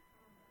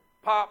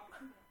 pop,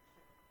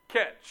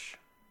 catch.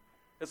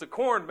 It's a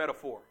corn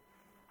metaphor.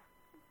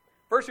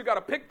 First you got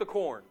to pick the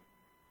corn.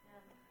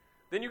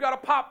 Then you got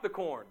to pop the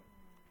corn.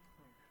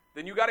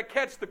 Then you got to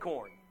catch the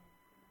corn.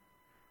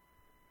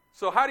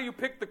 So how do you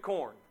pick the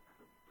corn?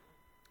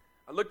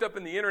 I looked up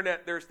in the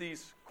internet, there's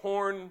these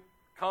corn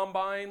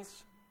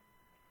combines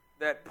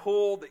that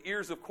pull the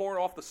ears of corn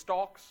off the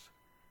stalks.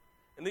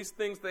 And these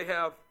things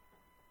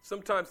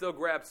sometimes they'll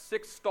grab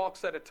 6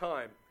 stalks at a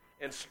time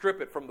and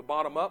strip it from the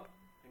bottom up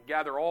and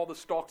gather all the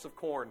stalks of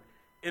corn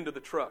into the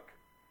truck.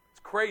 It's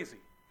crazy.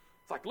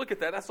 It's like, look at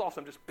that, that's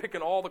awesome, just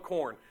picking all the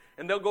corn.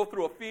 And they'll go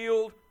through a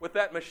field with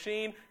that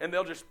machine, and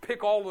they'll just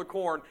pick all the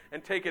corn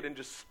and take it and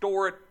just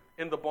store it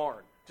in the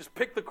barn. Just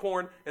pick the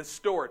corn and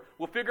store it.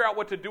 We'll figure out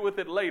what to do with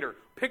it later.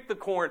 Pick the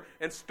corn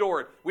and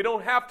store it. We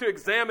don't have to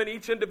examine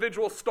each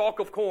individual stalk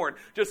of corn.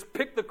 Just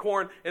pick the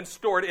corn and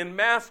store it in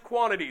mass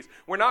quantities.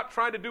 We're not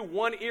trying to do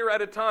one ear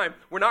at a time.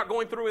 We're not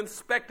going through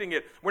inspecting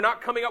it. We're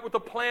not coming up with a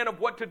plan of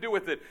what to do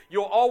with it.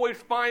 You'll always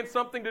find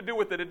something to do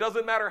with it. It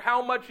doesn't matter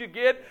how much you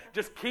get.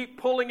 Just keep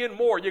pulling in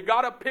more. You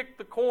got to pick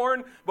the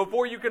corn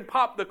before you can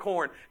pop the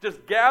corn.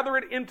 Just gather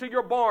it into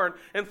your barn.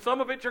 And some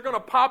of it you're going to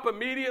pop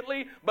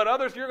immediately, but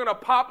others you're going to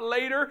pop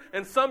later,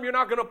 and some you're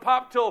not going to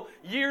pop till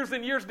years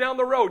and years down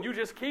the road. You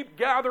just keep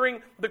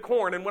gathering the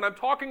corn. And when I'm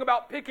talking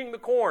about picking the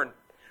corn,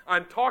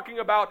 I'm talking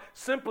about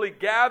simply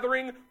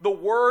gathering the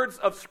words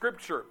of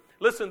Scripture.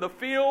 Listen, the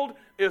field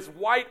is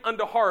white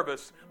unto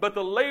harvest, but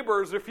the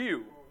laborers are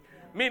few.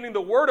 Meaning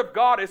the Word of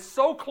God is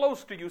so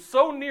close to you,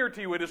 so near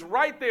to you, it is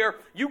right there.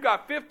 You've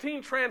got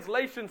 15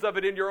 translations of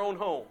it in your own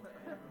home.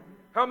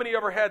 How many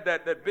ever had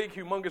that big,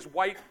 humongous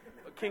white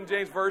King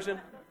James Version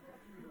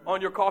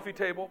on your coffee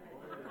table?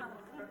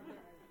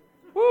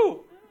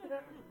 Woo!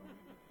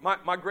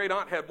 My great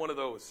aunt had one of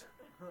those,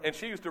 and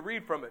she used to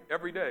read from it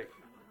every day.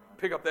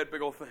 Pick up that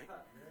big old thing.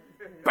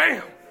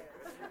 Bam!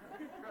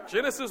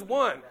 Genesis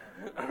 1,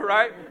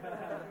 right?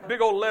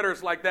 Big old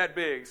letters like that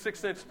big,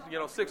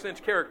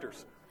 6-inch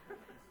characters.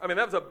 I mean,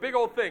 that was a big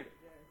old thing.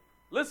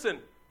 Listen,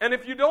 and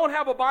if you don't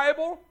have a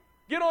Bible,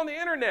 get on the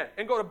internet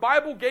and go to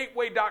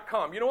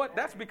BibleGateway.com. You know what?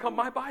 That's become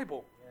my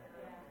Bible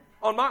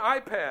on my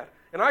iPad,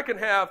 and I can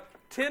have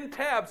 10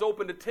 tabs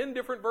open to 10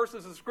 different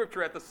verses of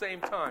Scripture at the same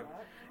time.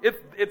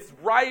 It's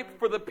ripe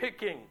for the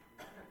picking.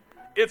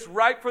 It's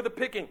ripe for the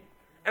picking.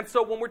 And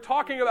so when we're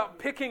talking about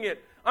picking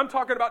it, I'm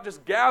talking about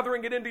just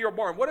gathering it into your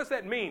barn. What does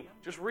that mean?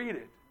 Just read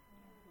it.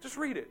 Just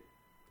read it.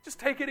 Just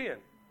take it in.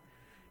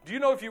 Do you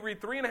know if you read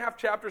 3.5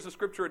 chapters of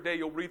Scripture a day,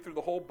 you'll read through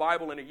the whole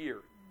Bible in a year?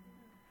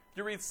 If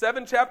you read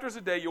 7 chapters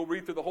a day, you'll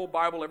read through the whole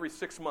Bible every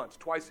 6 months,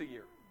 twice a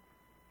year.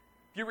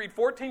 If you read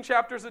 14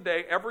 chapters a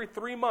day, every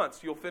 3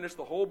 months, you'll finish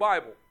the whole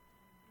Bible.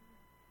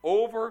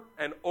 Over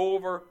and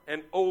over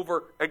and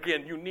over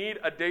again. You need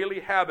a daily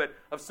habit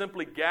of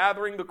simply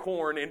gathering the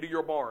corn into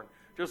your barn.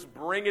 Just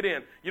bring it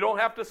in. You don't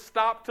have to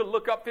stop to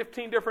look up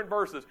 15 different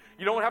verses.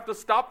 You don't have to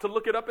stop to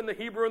look it up in the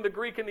Hebrew and the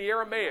Greek and the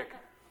Aramaic.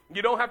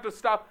 You don't have to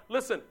stop.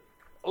 Listen,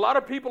 a lot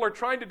of people are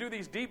trying to do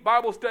these deep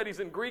Bible studies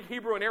in Greek,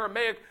 Hebrew, and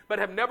Aramaic, but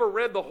have never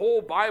read the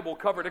whole Bible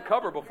cover to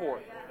cover before.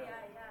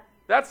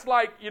 That's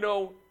like,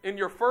 in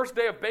your first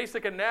day of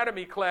basic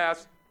anatomy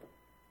class,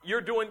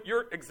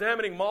 you're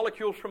examining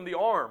molecules from the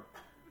arm,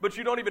 but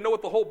you don't even know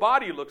what the whole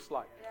body looks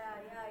like.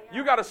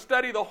 You got to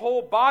study the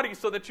whole body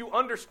so that you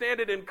understand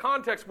it in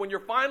context when you're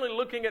finally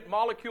looking at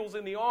molecules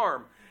in the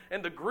arm.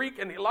 And the Greek,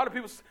 and a lot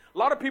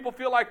of people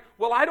feel like,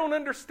 well, I don't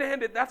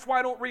understand it, that's why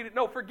I don't read it.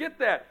 No, forget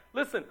that.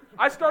 Listen,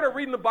 I started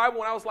reading the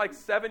Bible when I was like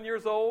 7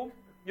 years old.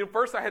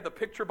 First I had the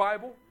picture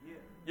Bible.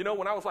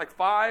 When I was like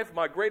 5,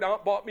 my great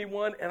aunt bought me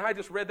one, and I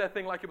just read that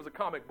thing like it was a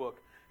comic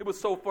book. It was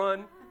so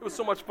fun. It was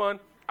so much fun.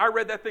 I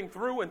read that thing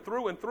through and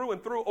through and through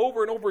and through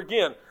over and over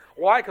again.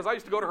 Why? Because I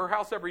used to go to her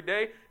house every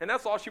day, and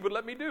that's all she would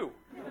let me do.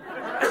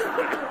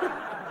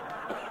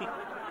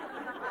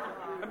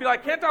 I'd be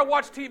like, can't I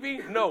watch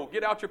TV? No,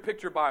 get out your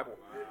picture Bible.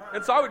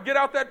 And so I would get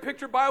out that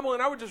picture Bible,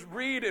 and I would just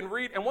read and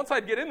read. And once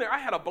I'd get in there, I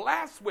had a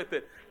blast with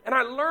it. And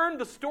I learned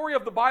the story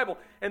of the Bible.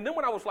 And then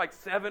when I was like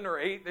 7 or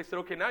 8, they said,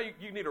 okay, now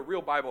you need a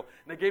real Bible.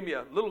 And they gave me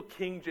a little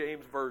King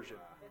James version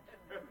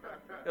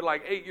at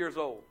like 8 years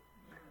old.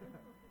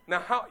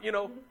 Now,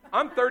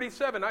 I'm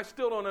 37. I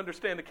still don't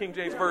understand the King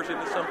James Version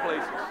in some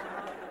places.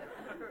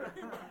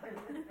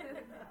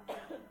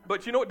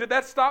 But did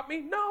that stop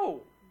me?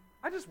 No.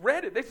 I just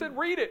read it. They said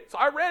read it. So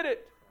I read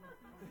it.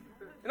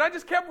 And I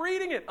just kept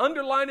reading it,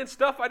 underlining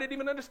stuff I didn't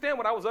even understand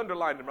when I was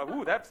underlining. I'm like,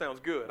 ooh, that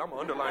sounds good. I'm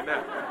going to underline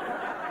that.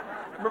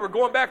 I remember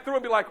going back through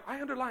and be like, I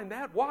underlined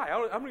that? Why? I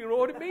don't even know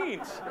what it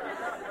means.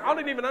 I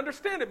didn't even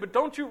understand it. But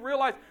don't you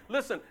realize,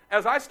 listen,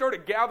 as I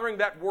started gathering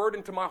that word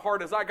into my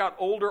heart, as I got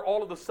older,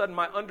 all of a sudden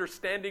my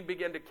understanding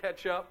began to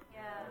catch up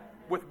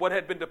with what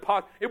had been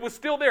deposited. It was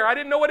still there. I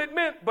didn't know what it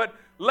meant. But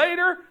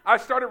later, I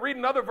started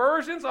reading other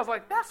versions. I was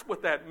like, that's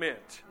what that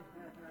meant.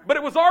 But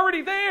it was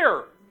already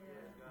there.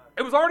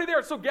 It was already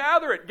there. So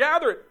gather it.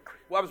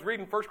 Well, I was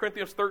reading 1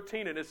 Corinthians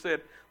 13, and it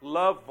said,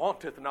 love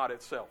vaunteth not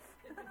itself.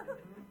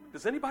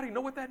 Does anybody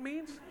know what that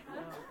means?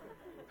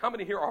 How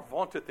many here are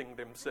vauntething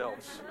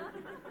themselves?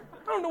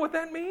 I don't know what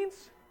that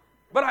means.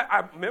 But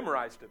I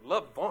memorized it.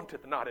 Love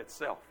vaunteth not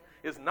itself,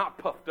 is not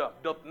puffed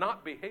up, doth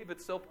not behave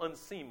itself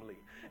unseemly,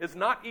 is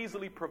not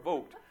easily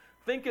provoked,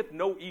 thinketh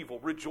no evil,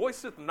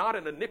 rejoiceth not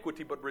in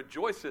iniquity, but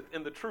rejoiceth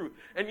in the truth.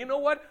 And you know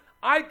what?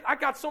 I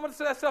got so much of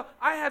that stuff.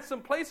 I had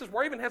some places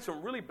where I even had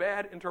some really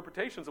bad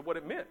interpretations of what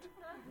it meant.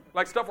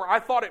 Like stuff where I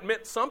thought it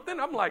meant something.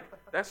 I'm like,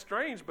 that's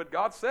strange, but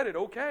God said it,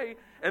 okay.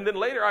 And then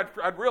later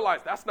I'd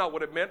realize that's not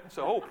what it meant.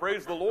 So, oh,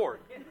 praise the Lord.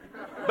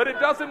 But it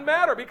doesn't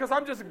matter because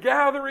I'm just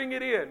gathering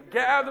it in.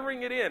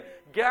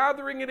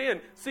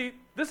 See,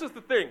 this is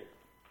the thing.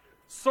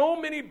 So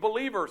many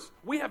believers,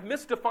 we have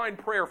misdefined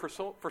prayer for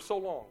so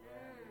long.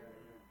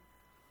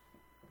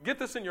 Get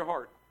this in your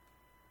heart.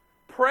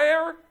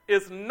 Prayer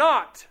is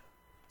not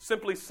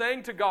simply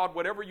saying to God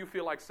whatever you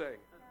feel like saying.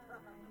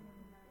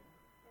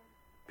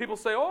 People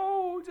say,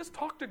 oh, just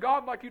talk to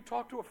God like you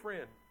talk to a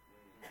friend.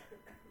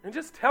 And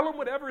just tell him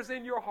whatever is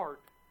in your heart.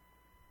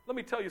 Let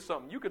me tell you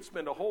something. You could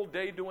spend a whole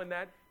day doing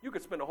that. You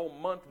could spend a whole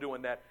month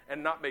doing that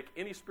and not make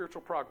any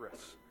spiritual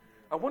progress.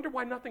 I wonder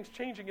why nothing's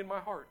changing in my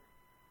heart.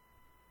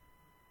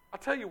 I'll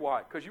tell you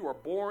why. Because you are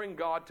boring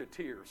God to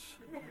tears.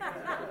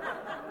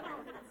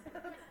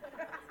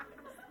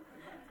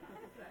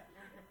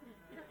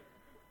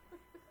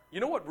 You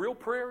know what real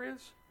prayer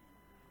is?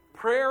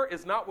 Prayer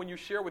is not when you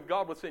share with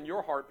God what's in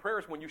your heart. Prayer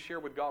is when you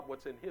share with God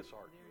what's in His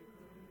heart.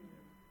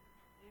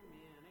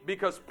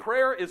 Because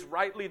prayer is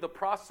rightly the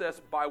process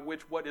by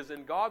which what is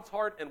in God's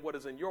heart and what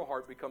is in your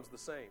heart becomes the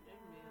same.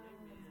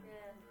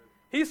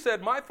 He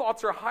said, my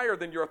thoughts are higher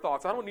than your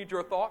thoughts. I don't need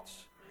your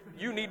thoughts.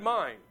 You need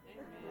mine.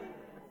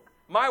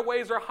 My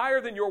ways are higher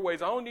than your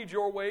ways. I don't need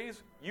your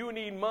ways. You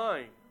need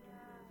mine.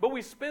 But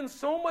we spend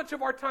so much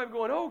of our time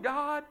going, oh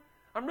God,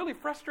 I'm really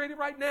frustrated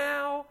right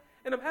now,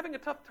 and I'm having a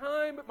tough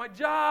time at my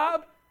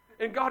job.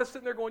 And God is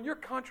sitting there going, you're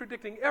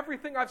contradicting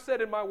everything I've said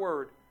in my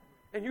word,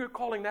 and you're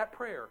calling that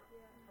prayer.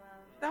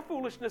 That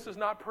foolishness is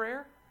not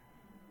prayer.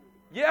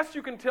 Yes,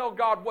 you can tell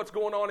God what's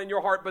going on in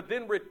your heart, but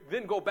then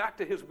go back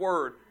to His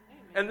word.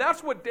 And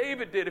that's what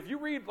David did. If you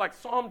read like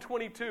Psalm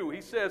 22, he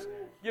says,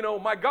 you know,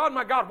 my God,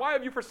 why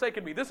have you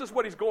forsaken me? This is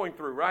what he's going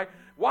through, right?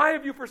 Why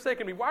have you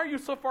forsaken me? Why are you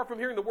so far from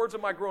hearing the words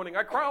of my groaning?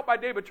 I cry out by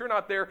day, but you're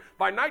not there.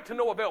 By night to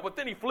no avail. But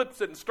then he flips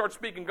it and starts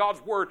speaking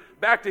God's word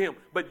back to him.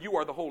 But you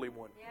are the Holy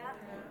One. Yeah.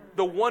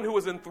 The one who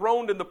is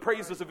enthroned in the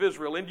praises of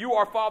Israel. And you,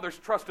 our fathers,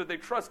 trusted. They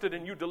trusted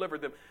and you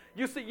delivered them.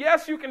 You see,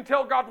 yes, you can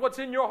tell God what's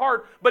in your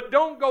heart, but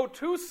don't go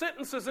 2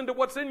 sentences into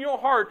what's in your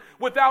heart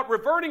without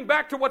reverting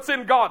back to what's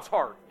in God's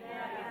heart.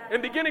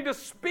 And beginning to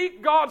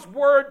speak God's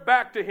word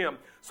back to Him.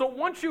 So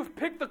once you've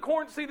picked the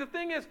corn, see the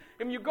thing is,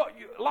 and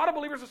a lot of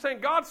believers are saying,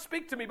 God,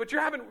 speak to me, but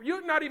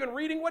you're not even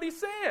reading what He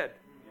said.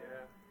 Yeah.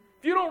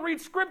 If you don't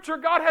read Scripture,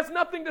 God has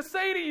nothing to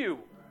say to you.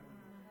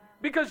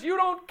 Because you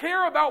don't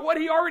care about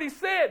what He already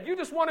said. You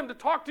just want Him to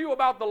talk to you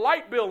about the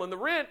light bill and the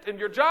rent and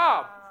your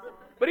job.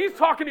 But He's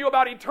talking to you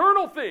about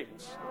eternal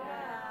things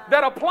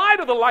that apply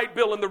to the light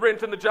bill and the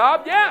rent and the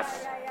job,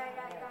 yes.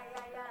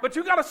 But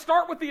you got to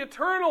start with the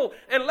eternal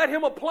and let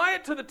Him apply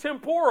it to the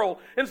temporal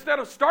instead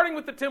of starting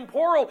with the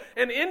temporal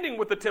and ending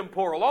with the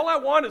temporal. All I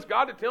want is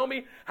God to tell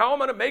me how I'm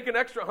going to make an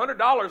extra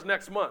 $100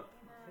 next month.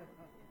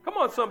 Come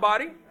on,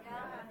 somebody.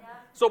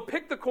 So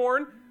pick the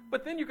corn,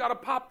 but then you got to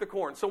pop the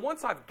corn. So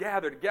once I've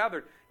gathered,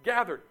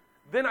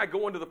 then I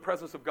go into the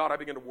presence of God. I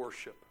begin to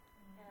worship.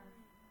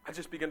 I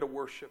just begin to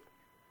worship.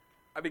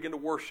 I begin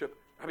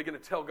to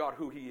tell God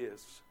who He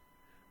is.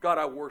 God,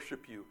 I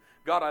worship you.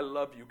 God, I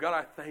love you. God,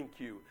 I thank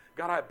you.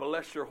 God, I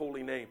bless your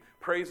holy name.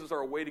 Praises are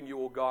awaiting you,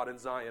 O God, in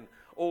Zion.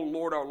 O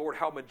Lord, our Lord,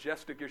 how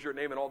majestic is your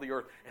name in all the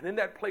earth. And in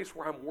that place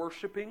where I'm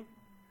worshiping,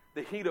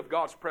 the heat of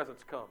God's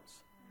presence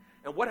comes.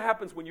 And what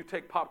happens when you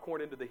take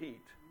popcorn into the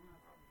heat?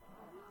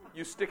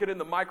 You stick it in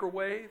the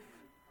microwave,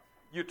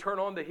 you turn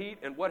on the heat,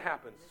 and what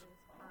happens?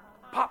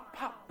 Pop,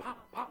 pop, pop,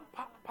 pop,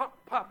 pop, pop,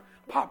 pop,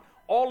 pop.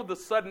 All of a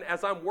sudden,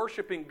 as I'm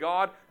worshiping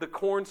God, the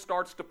corn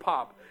starts to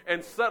pop.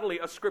 And suddenly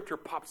a scripture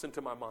pops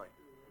into my mind.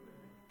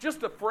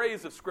 Just a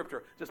phrase of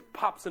Scripture just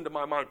pops into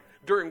my mind.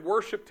 During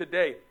worship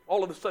today,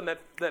 all of a sudden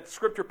that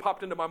Scripture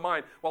popped into my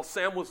mind while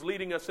Sam was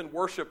leading us in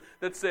worship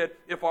that said,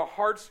 if our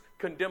hearts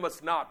condemn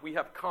us not, we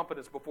have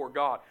confidence before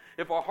God.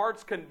 If our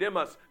hearts condemn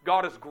us,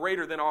 God is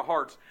greater than our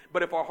hearts.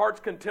 But if our hearts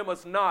condemn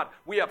us not,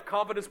 we have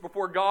confidence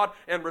before God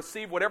and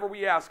receive whatever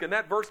we ask. And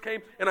that verse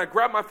came, and I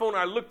grabbed my phone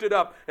and I looked it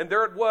up. And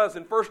there it was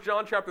in 1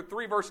 John chapter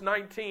 3, verse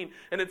 19.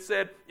 And it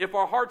said, if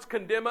our hearts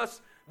condemn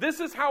us, this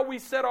is how we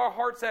set our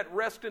hearts at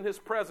rest in His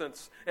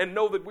presence and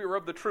know that we are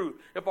of the truth.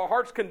 If our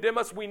hearts condemn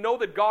us, we know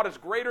that God is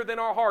greater than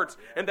our hearts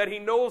and that He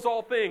knows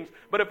all things.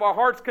 But if our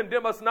hearts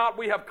condemn us not,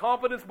 we have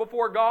confidence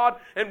before God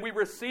and we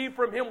receive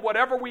from Him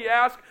whatever we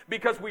ask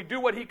because we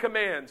do what He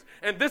commands.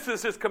 And this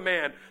is His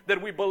command,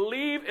 that we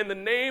believe in the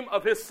name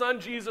of His Son,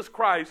 Jesus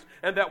Christ,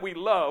 and that we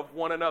love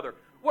one another.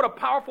 What a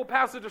powerful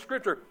passage of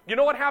Scripture. You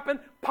know what happened?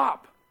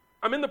 Pop.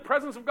 I'm in the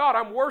presence of God.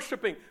 I'm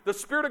worshiping. The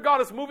Spirit of God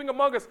is moving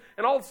among us.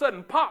 And all of a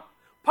sudden, pop.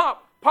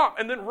 Pop, pop,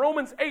 and then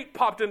Romans 8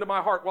 popped into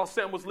my heart while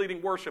Sam was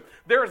leading worship.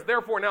 There is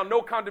therefore now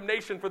no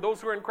condemnation for those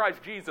who are in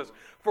Christ Jesus.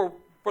 For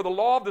For the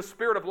law of the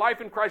Spirit of life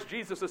in Christ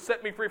Jesus has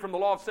set me free from the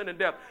law of sin and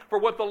death. For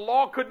what the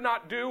law could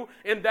not do,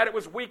 in that it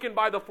was weakened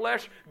by the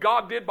flesh,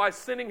 God did by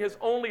sending His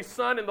only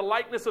Son in the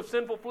likeness of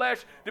sinful flesh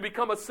to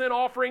become a sin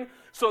offering,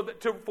 so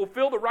that to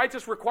fulfill the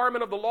righteous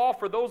requirement of the law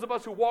for those of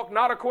us who walk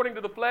not according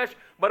to the flesh,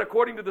 but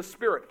according to the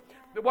Spirit.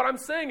 What I'm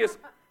saying is,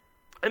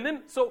 and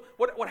then, so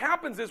what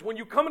happens is when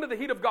you come into the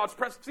heat of God's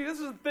presence, see, this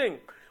is the thing.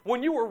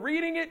 When you were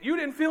reading it, you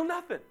didn't feel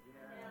nothing.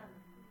 Yeah.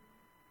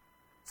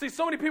 See,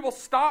 so many people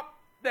stop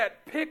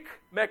that pick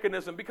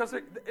mechanism because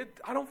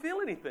I don't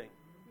feel anything.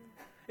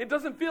 It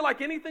doesn't feel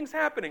like anything's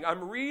happening.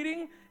 I'm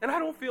reading, and I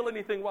don't feel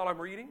anything while I'm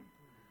reading.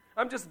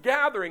 I'm just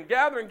gathering.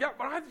 But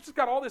I just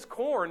got all this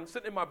corn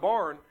sitting in my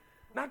barn,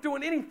 not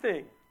doing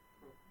anything.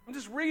 I'm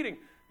just reading.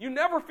 You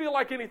never feel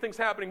like anything's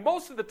happening.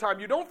 Most of the time,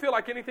 you don't feel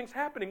like anything's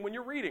happening when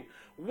you're reading.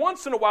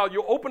 Once in a while,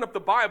 you'll open up the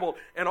Bible,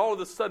 and all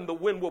of a sudden, the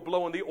wind will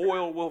blow, and the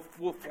oil will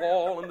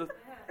fall,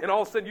 and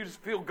all of a sudden, you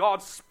just feel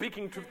God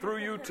speaking through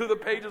you to the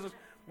pages.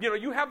 You know,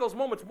 you have those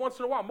moments once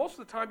in a while. Most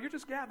of the time, you're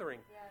just gathering.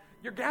 Yeah.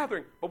 You're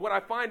gathering. But what I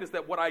find is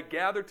that what I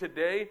gather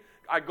today,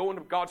 I go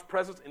into God's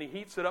presence, and He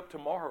heats it up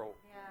tomorrow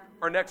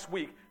or next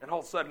week, and all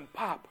of a sudden,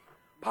 pop.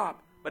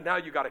 But now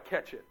you got to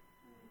catch it.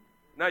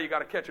 Now you got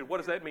to catch it. What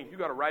does that mean? You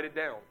got to write it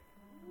down.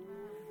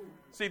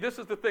 See, this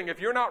is the thing. If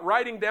you're not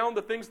writing down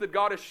the things that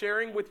God is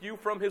sharing with you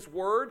from His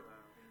Word,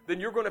 then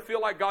you're going to feel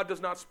like God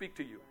does not speak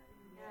to you.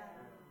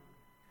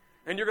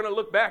 And you're going to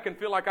look back and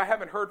feel like I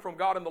haven't heard from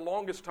God in the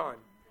longest time.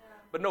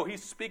 But no,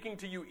 He's speaking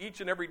to you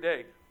each and every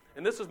day.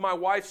 And this is my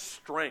wife's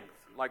strength.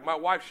 Like my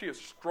wife, she is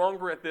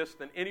stronger at this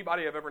than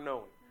anybody I've ever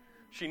known.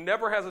 She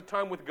never has a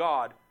time with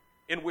God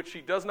in which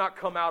she does not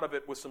come out of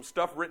it with some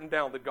stuff written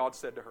down that God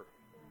said to her.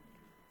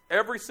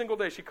 Every single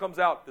day she comes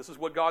out, this is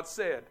what God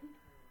said.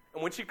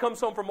 And when she comes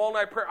home from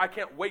all-night prayer, I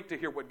can't wait to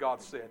hear what God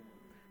said.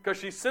 Because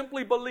she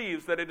simply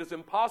believes that it is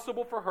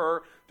impossible for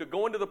her to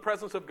go into the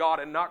presence of God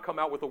and not come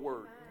out with a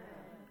word.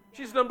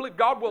 She doesn't believe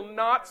God will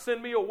not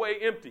send me away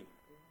empty.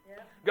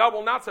 God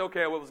will not say,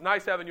 okay, well, it was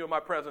nice having you in my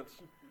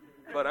presence,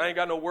 but I ain't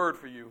got no word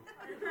for you.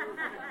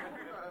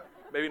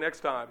 Maybe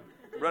next time.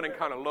 I'm running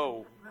kind of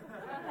low.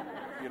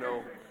 You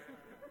know,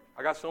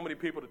 I got so many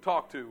people to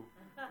talk to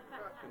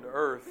in the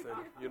earth, and,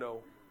 you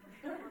know.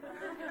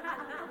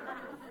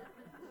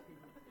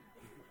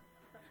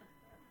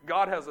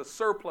 God has a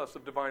surplus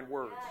of divine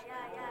words.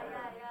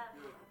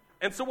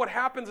 And so what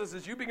happens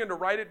is you begin to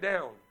write it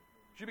down.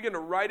 You begin to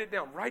write it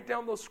down. Write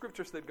down those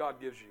scriptures that God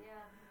gives you.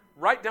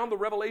 Write down the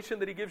revelation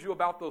that He gives you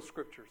about those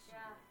scriptures.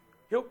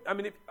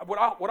 What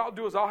I'll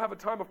do is I'll have a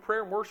time of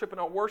prayer and worship, and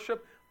I'll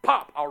worship.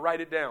 I'll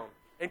write it down.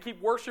 And keep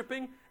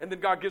worshiping, and then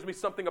God gives me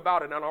something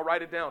about it, and I'll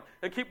write it down.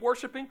 And keep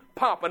worshiping,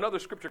 another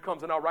scripture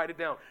comes, and I'll write it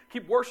down.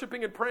 Keep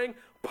worshiping and praying,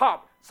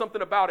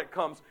 something about it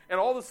comes. And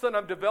all of a sudden,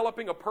 I'm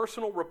developing a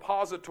personal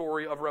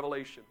repository of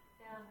revelation.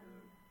 Yeah.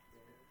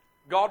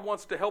 God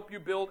wants to help you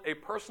build a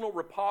personal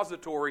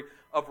repository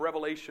of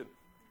revelation.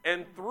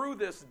 And through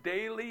this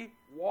daily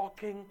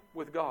walking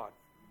with God,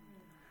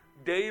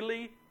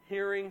 daily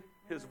hearing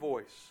His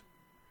voice,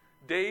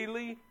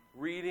 daily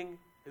reading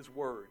His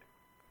Word,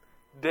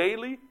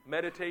 daily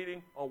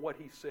meditating on what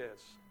He says,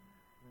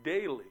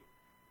 daily,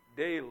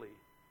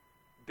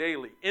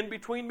 in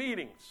between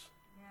meetings.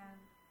 Yeah.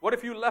 What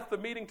if you left the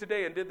meeting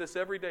today and did this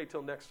every day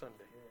till next Sunday?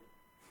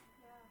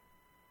 Yeah.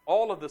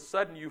 All of a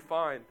sudden you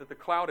find that the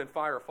cloud and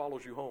fire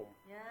follows you home.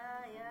 Yeah.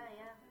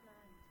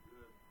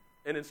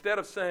 And instead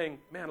of saying,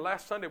 man,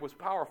 last Sunday was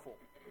powerful,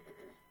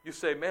 you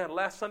say, man,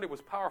 last Sunday was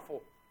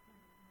powerful.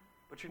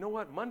 But you know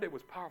what? Monday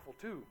was powerful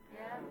too.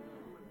 Yeah.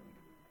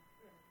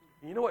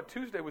 And you know what?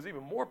 Tuesday was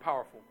even more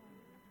powerful.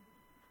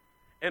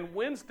 And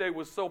Wednesday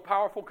was so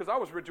powerful because I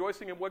was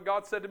rejoicing in what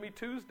God said to me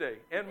Tuesday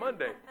and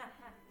Monday.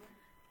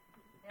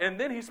 And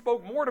then He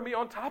spoke more to me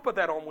on top of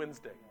that on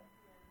Wednesday.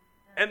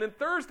 And then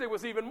Thursday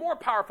was even more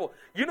powerful.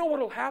 You know what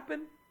will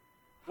happen?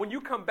 When you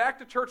come back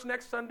to church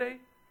next Sunday,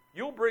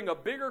 you'll bring a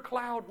bigger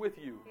cloud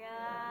with you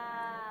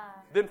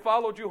than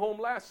followed you home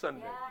last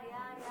Sunday.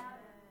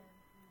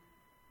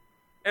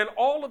 And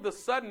all of a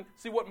sudden,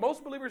 see what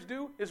most believers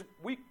do is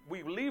we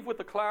leave with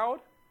a cloud,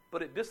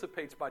 but it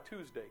dissipates by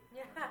Tuesday.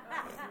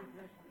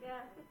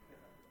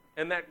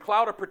 And that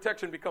cloud of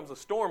protection becomes a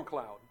storm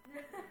cloud.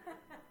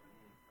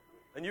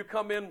 And you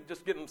come in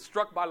just getting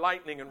struck by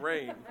lightning and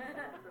rain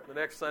the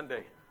next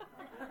Sunday.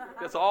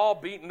 It's all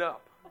beaten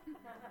up.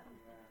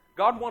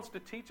 God wants to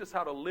teach us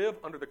how to live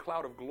under the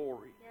cloud of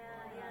glory.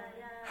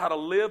 How to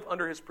live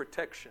under His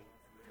protection.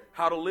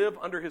 How to live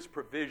under His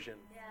provision.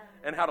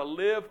 And how to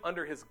live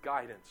under His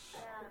guidance.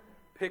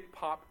 Pick,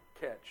 pop,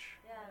 catch.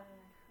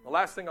 The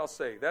last thing I'll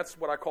say, that's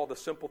what I call the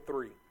simple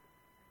three.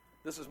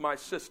 This is my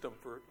system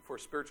for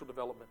spiritual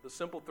development. The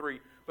simple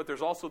three, but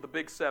there's also the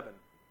big seven.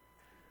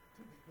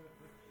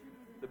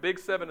 The big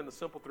seven and the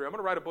simple three. I'm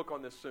going to write a book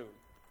on this soon.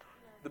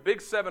 The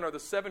big seven are the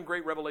 7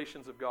 great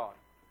revelations of God,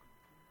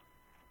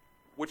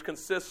 which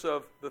consists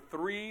of the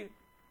 3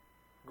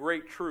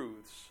 great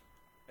truths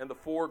and the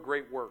 4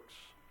 great works.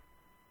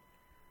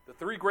 The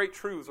 3 great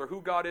truths are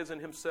who God is in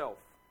Himself,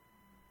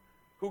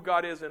 who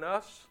God is in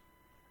us,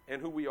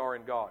 and who we are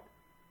in God.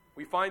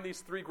 We find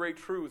these three great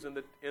truths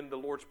in the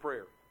Lord's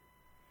Prayer.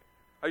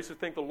 I used to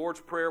think the Lord's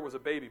Prayer was a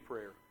baby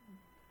prayer.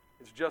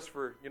 It's just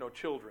for,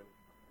 children.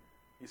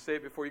 You say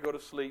it before you go to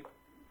sleep.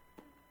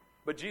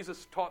 But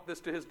Jesus taught this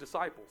to his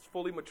disciples,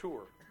 fully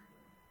mature.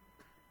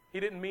 He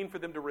didn't mean for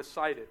them to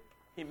recite it.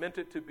 He meant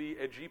it to be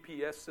a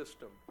GPS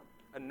system,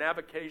 a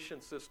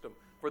navigation system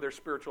for their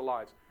spiritual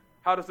lives.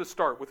 How does this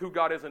start? With who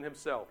God is in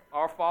himself.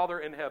 Our Father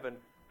in heaven,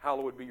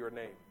 hallowed be your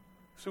name.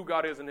 It's who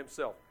God is in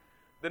himself.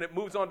 Then it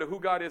moves on to who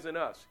God is in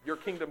us. Your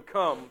kingdom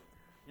come,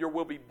 your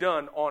will be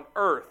done on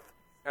earth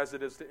as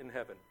it is in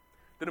heaven.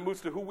 Then it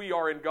moves to who we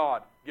are in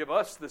God. Give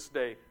us this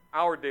day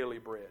our daily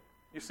bread.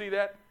 You see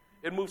that?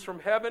 It moves from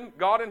heaven,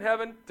 God in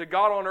heaven, to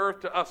God on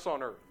earth, to us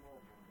on earth.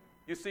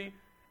 You see?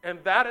 And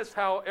that is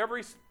how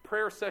every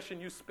prayer session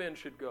you spend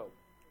should go.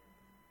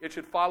 It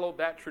should follow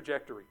that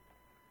trajectory.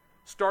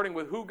 Starting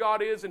with who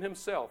God is in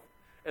himself.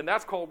 And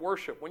that's called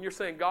worship. When you're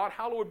saying, God,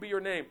 hallowed be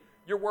your name,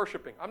 you're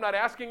worshiping. I'm not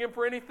asking him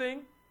for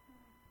anything.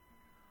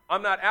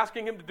 I'm not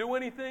asking him to do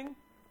anything.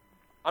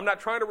 I'm not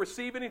trying to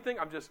receive anything.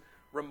 I'm just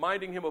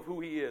reminding him of who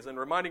he is and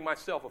reminding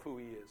myself of who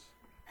he is.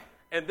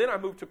 And then I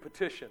move to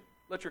petition.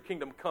 Let your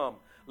kingdom come.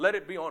 Let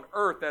it be on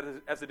earth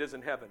as it is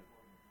in heaven.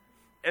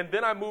 And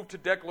then I move to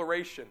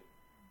declaration.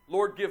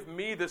 Lord, give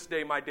me this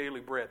day my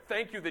daily bread.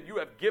 Thank you that you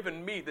have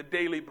given me the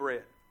daily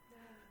bread.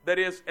 That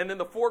is, and then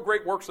the four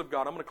great works of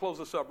God. I'm going to close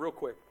this up real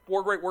quick.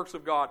 Four great works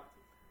of God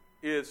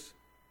is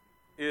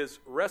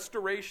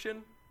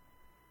restoration.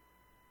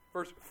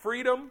 First,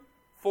 freedom,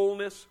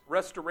 fullness,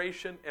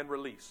 restoration, and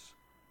release.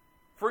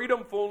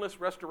 Freedom, fullness,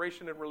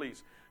 restoration, and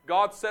release.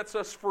 God sets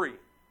us free.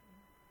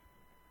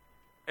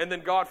 And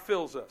then God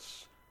fills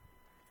us.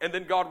 And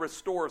then God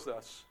restores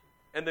us.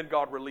 And then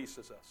God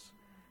releases us.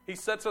 He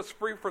sets us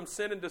free from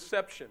sin and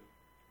deception.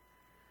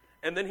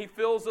 And then he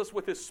fills us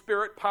with his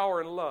spirit,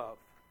 power, and love.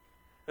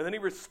 And then he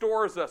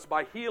restores us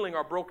by healing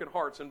our broken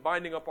hearts and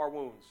binding up our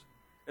wounds.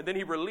 And then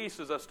he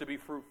releases us to be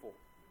fruitful.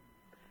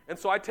 And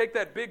so I take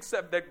that big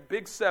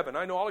seven.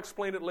 I know I'll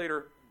explain it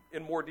later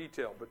in more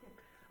detail. But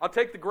I'll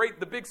take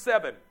the big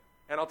seven,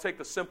 and I'll take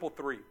the simple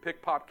three.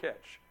 Pick, pop,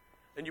 catch.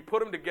 And you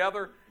put them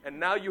together, and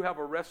now you have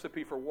a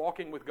recipe for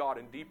walking with God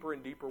in deeper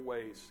and deeper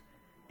ways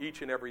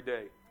each and every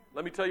day.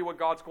 Let me tell you what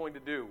God's going to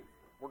do.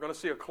 We're going to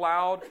see a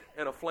cloud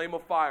and a flame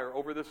of fire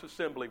over this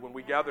assembly when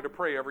we gather to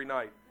pray every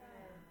night.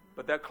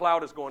 But that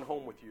cloud is going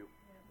home with you.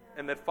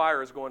 And that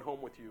fire is going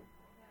home with you.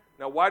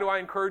 Now, why do I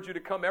encourage you to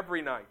come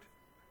every night?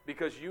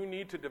 Because you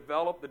need to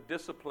develop the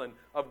discipline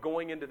of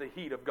going into the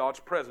heat of God's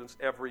presence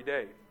every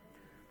day.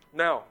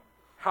 Now,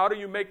 how do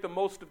you make the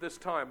most of this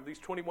time, these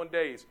 21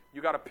 days?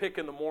 You got to pick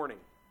in the morning.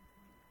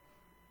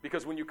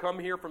 Because when you come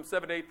here from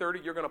 7 to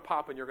 8:30, you're going to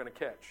pop and you're going to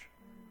catch.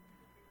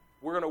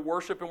 We're going to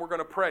worship and we're going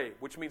to pray,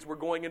 which means we're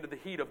going into the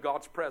heat of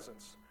God's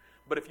presence.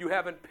 But if you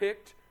haven't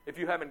picked, if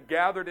you haven't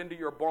gathered into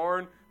your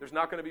barn, there's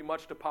not going to be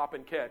much to pop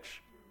and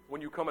catch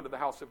when you come into the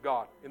house of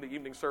God in the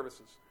evening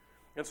services.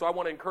 And so I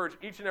want to encourage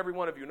each and every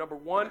one of you. Number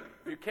one,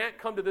 if you can't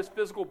come to this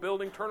physical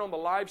building, turn on the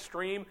live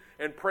stream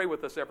and pray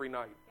with us every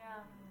night. Yeah.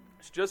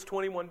 It's just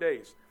 21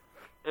 days.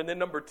 And then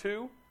number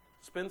two,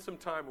 spend some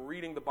time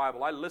reading the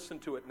Bible. I listen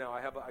to it now.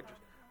 I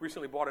just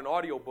recently bought an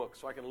audio book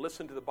so I can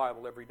listen to the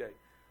Bible every day.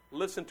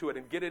 Listen to it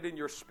and get it in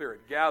your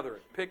spirit. Gather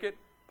it. Pick it,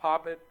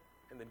 pop it,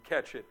 and then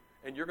catch it.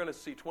 And you're going to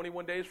see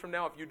 21 days from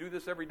now, if you do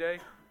this every day,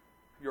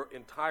 your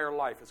entire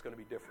life is going to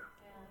be different.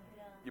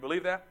 Yeah. You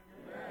believe that?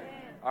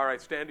 Amen. All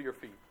right, stand to your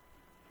feet.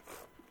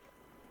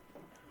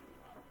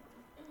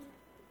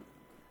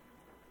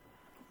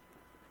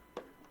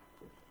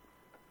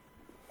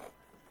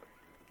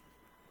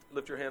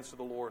 Lift your hands to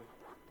the Lord.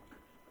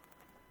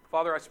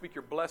 Father, I speak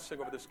your blessing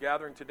over this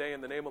gathering today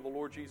in the name of the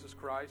Lord Jesus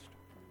Christ.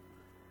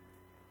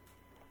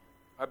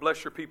 I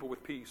bless your people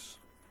with peace,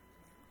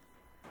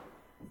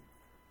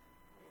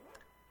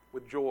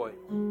 with joy.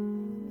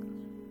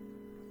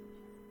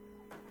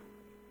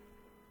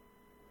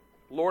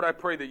 Lord, I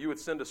pray that you would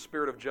send a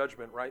spirit of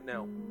judgment right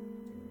now.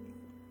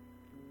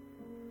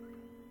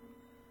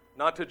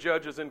 Not to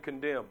judge as in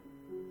condemn,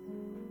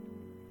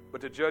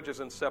 but to judge as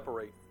in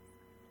separate.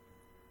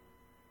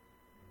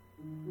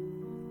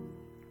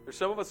 There's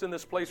some of us in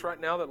this place right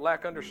now that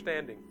lack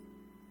understanding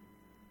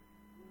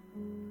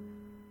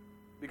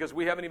because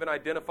we haven't even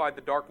identified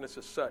the darkness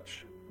as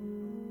such.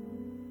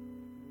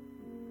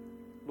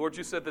 Lord,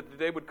 you said that the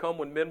day would come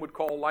when men would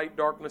call light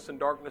darkness and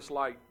darkness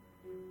light.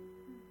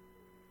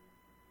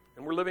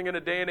 And we're living in a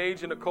day and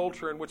age and a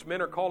culture in which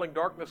men are calling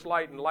darkness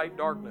light and light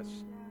darkness.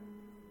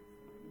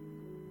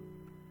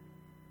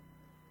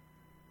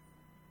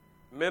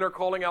 Men are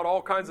calling out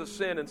all kinds of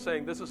sin and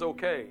saying this is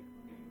okay.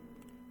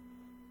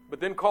 But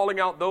then calling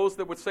out those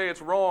that would say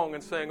it's wrong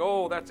and saying,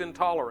 oh, that's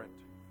intolerant.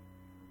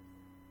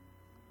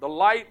 The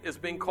light is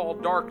being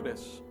called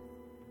darkness,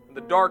 and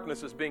the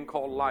darkness is being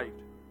called light.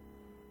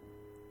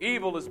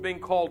 Evil is being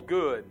called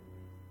good,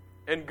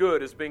 and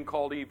good is being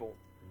called evil.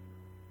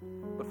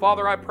 But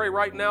Father, I pray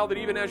right now that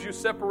even as you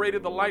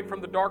separated the light from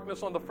the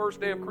darkness on the first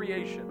day of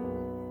creation,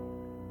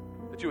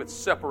 that you would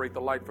separate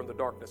the light from the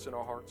darkness in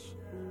our hearts.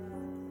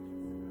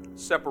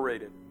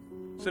 Separate it.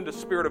 Send a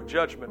spirit of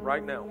judgment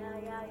right now.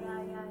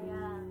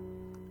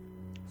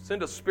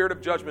 Send a spirit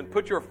of judgment.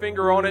 Put your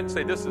finger on it and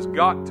say, this has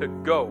got to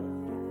go.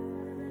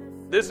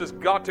 This has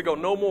got to go.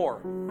 No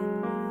more.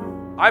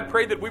 I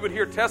pray that we would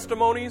hear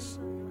testimonies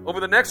over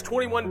the next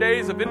 21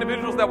 days of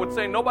individuals that would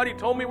say, nobody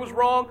told me it was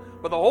wrong,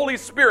 but the Holy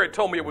Spirit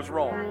told me it was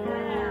wrong.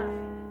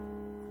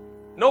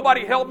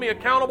 Nobody held me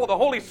accountable. The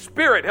Holy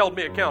Spirit held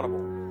me accountable.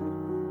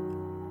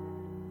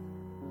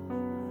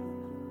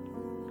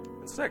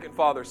 And second,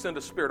 Father, send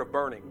a spirit of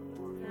burning.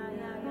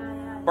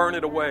 Burn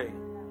it away.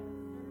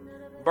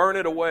 Burn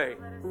it away.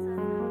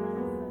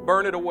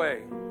 Burn it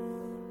away.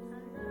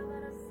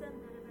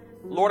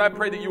 Lord, I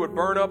pray that you would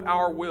burn up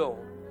our will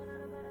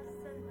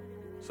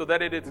so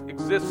that it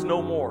exists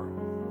no more,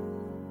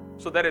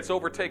 so that it's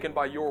overtaken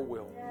by your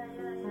will.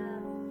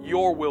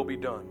 Your will be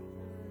done.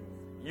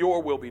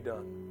 Your will be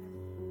done.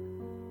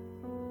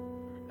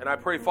 And I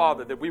pray,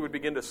 Father, that we would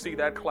begin to see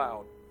that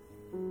cloud.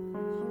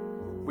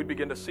 We'd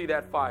begin to see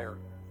that fire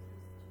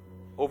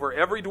over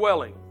every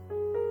dwelling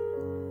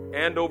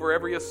and over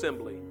every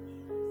assembly.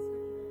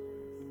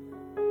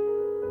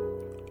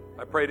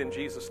 I prayed in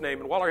Jesus'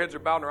 name. And while our heads are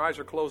bowed and our eyes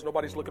are closed,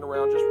 nobody's looking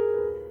around,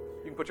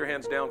 you can put your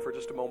hands down for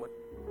just a moment.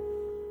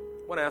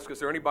 I want to ask, is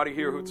there anybody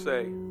here who'd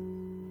say,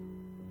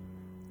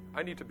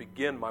 I need to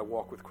begin my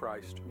walk with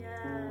Christ?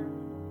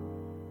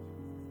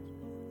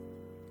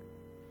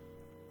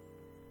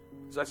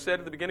 As I said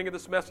at the beginning of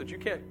this message, you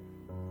can't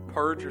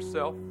purge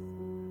yourself.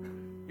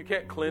 You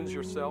can't cleanse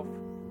yourself.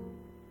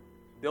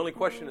 The only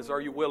question is,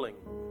 are you willing?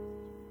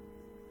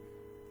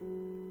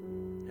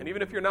 And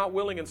even if you're not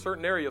willing in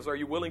certain areas, are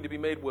you willing to be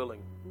made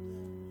willing?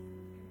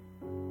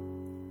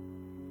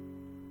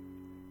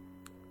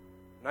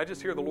 And I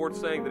just hear the Lord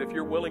saying that if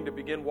you're willing to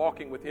begin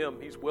walking with Him,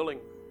 He's willing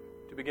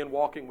to begin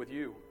walking with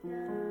you.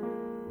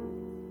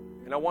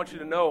 And I want you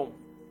to know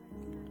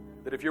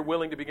that if you're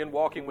willing to begin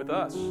walking with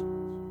us,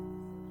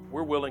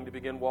 we're willing to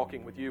begin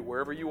walking with you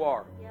wherever you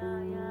are.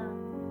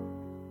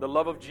 The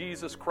love of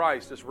Jesus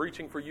Christ is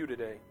reaching for you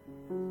today.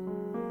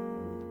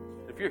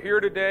 If you're here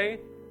today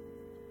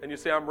and you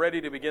say, I'm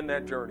ready to begin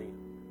that journey,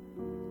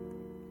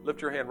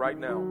 lift your hand right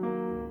now.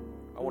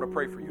 I want to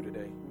pray for you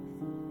today.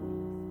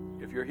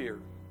 If you're here.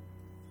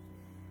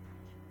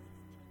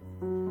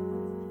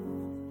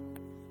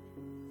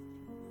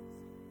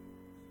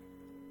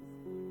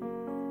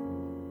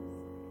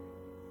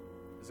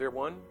 Is there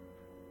one?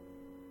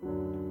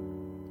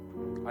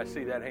 I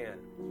see that hand.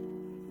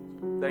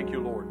 Thank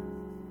you, Lord.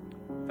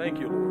 Thank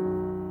you,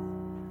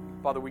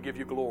 Lord. Father, we give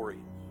you glory.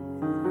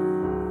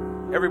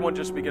 Everyone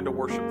just begin to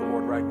worship the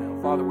Lord right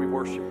now. Father, we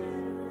worship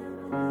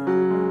you.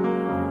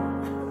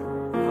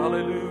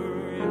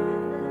 Hallelujah.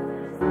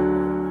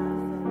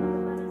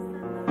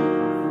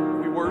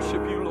 We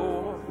worship you,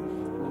 Lord.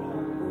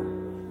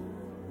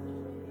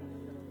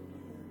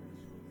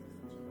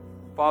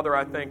 Father,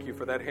 I thank you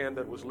for that hand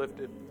that was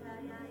lifted.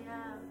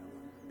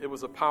 It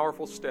was a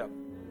powerful step.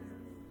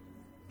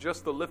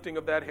 Just the lifting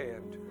of that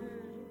hand.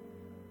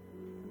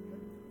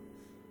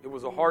 It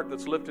was a heart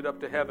that's lifted up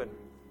to heaven,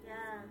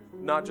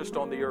 not just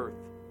on the earth.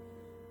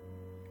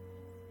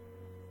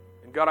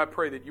 And God, I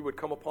pray that you would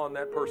come upon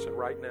that person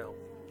right now.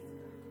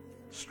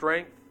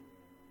 Strength,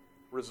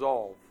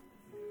 resolve.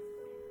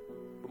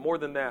 But more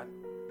than that,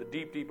 the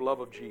deep, deep love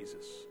of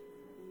Jesus.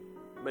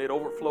 May it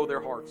overflow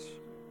their hearts.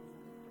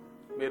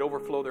 May it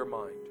overflow their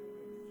mind.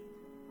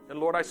 And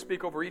Lord, I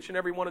speak over each and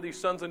every one of these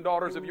sons and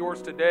daughters of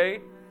yours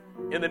today.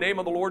 In the name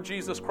of the Lord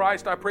Jesus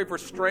Christ, I pray for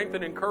strength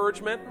and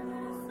encouragement.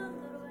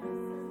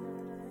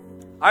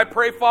 I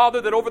pray,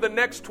 Father, that over the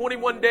next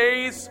 21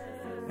 days,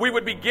 we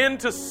would begin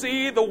to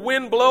see the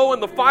wind blow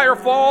and the fire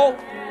fall.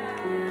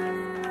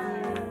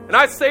 And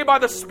I say by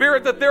the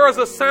Spirit that there is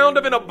a sound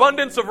of an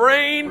abundance of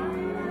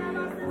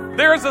rain.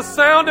 There is a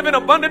sound of an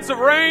abundance of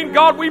rain.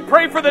 God, we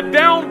pray for the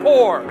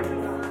downpour.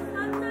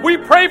 We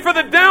pray for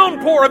the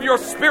downpour of your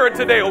Spirit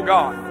today, oh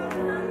God.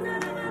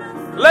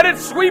 Let it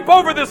sweep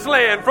over this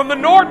land from the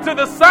north to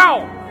the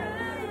south,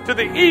 to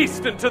the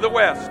east and to the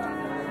west.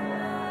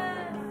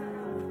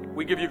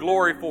 We give you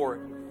glory for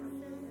it.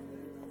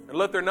 And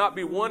let there not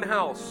be one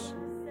house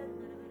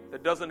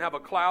that doesn't have a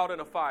cloud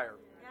and a fire.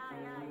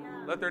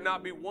 Let there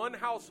not be one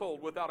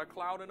household without a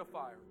cloud and a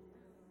fire.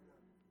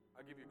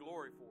 I give you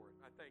glory for it.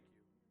 I thank you.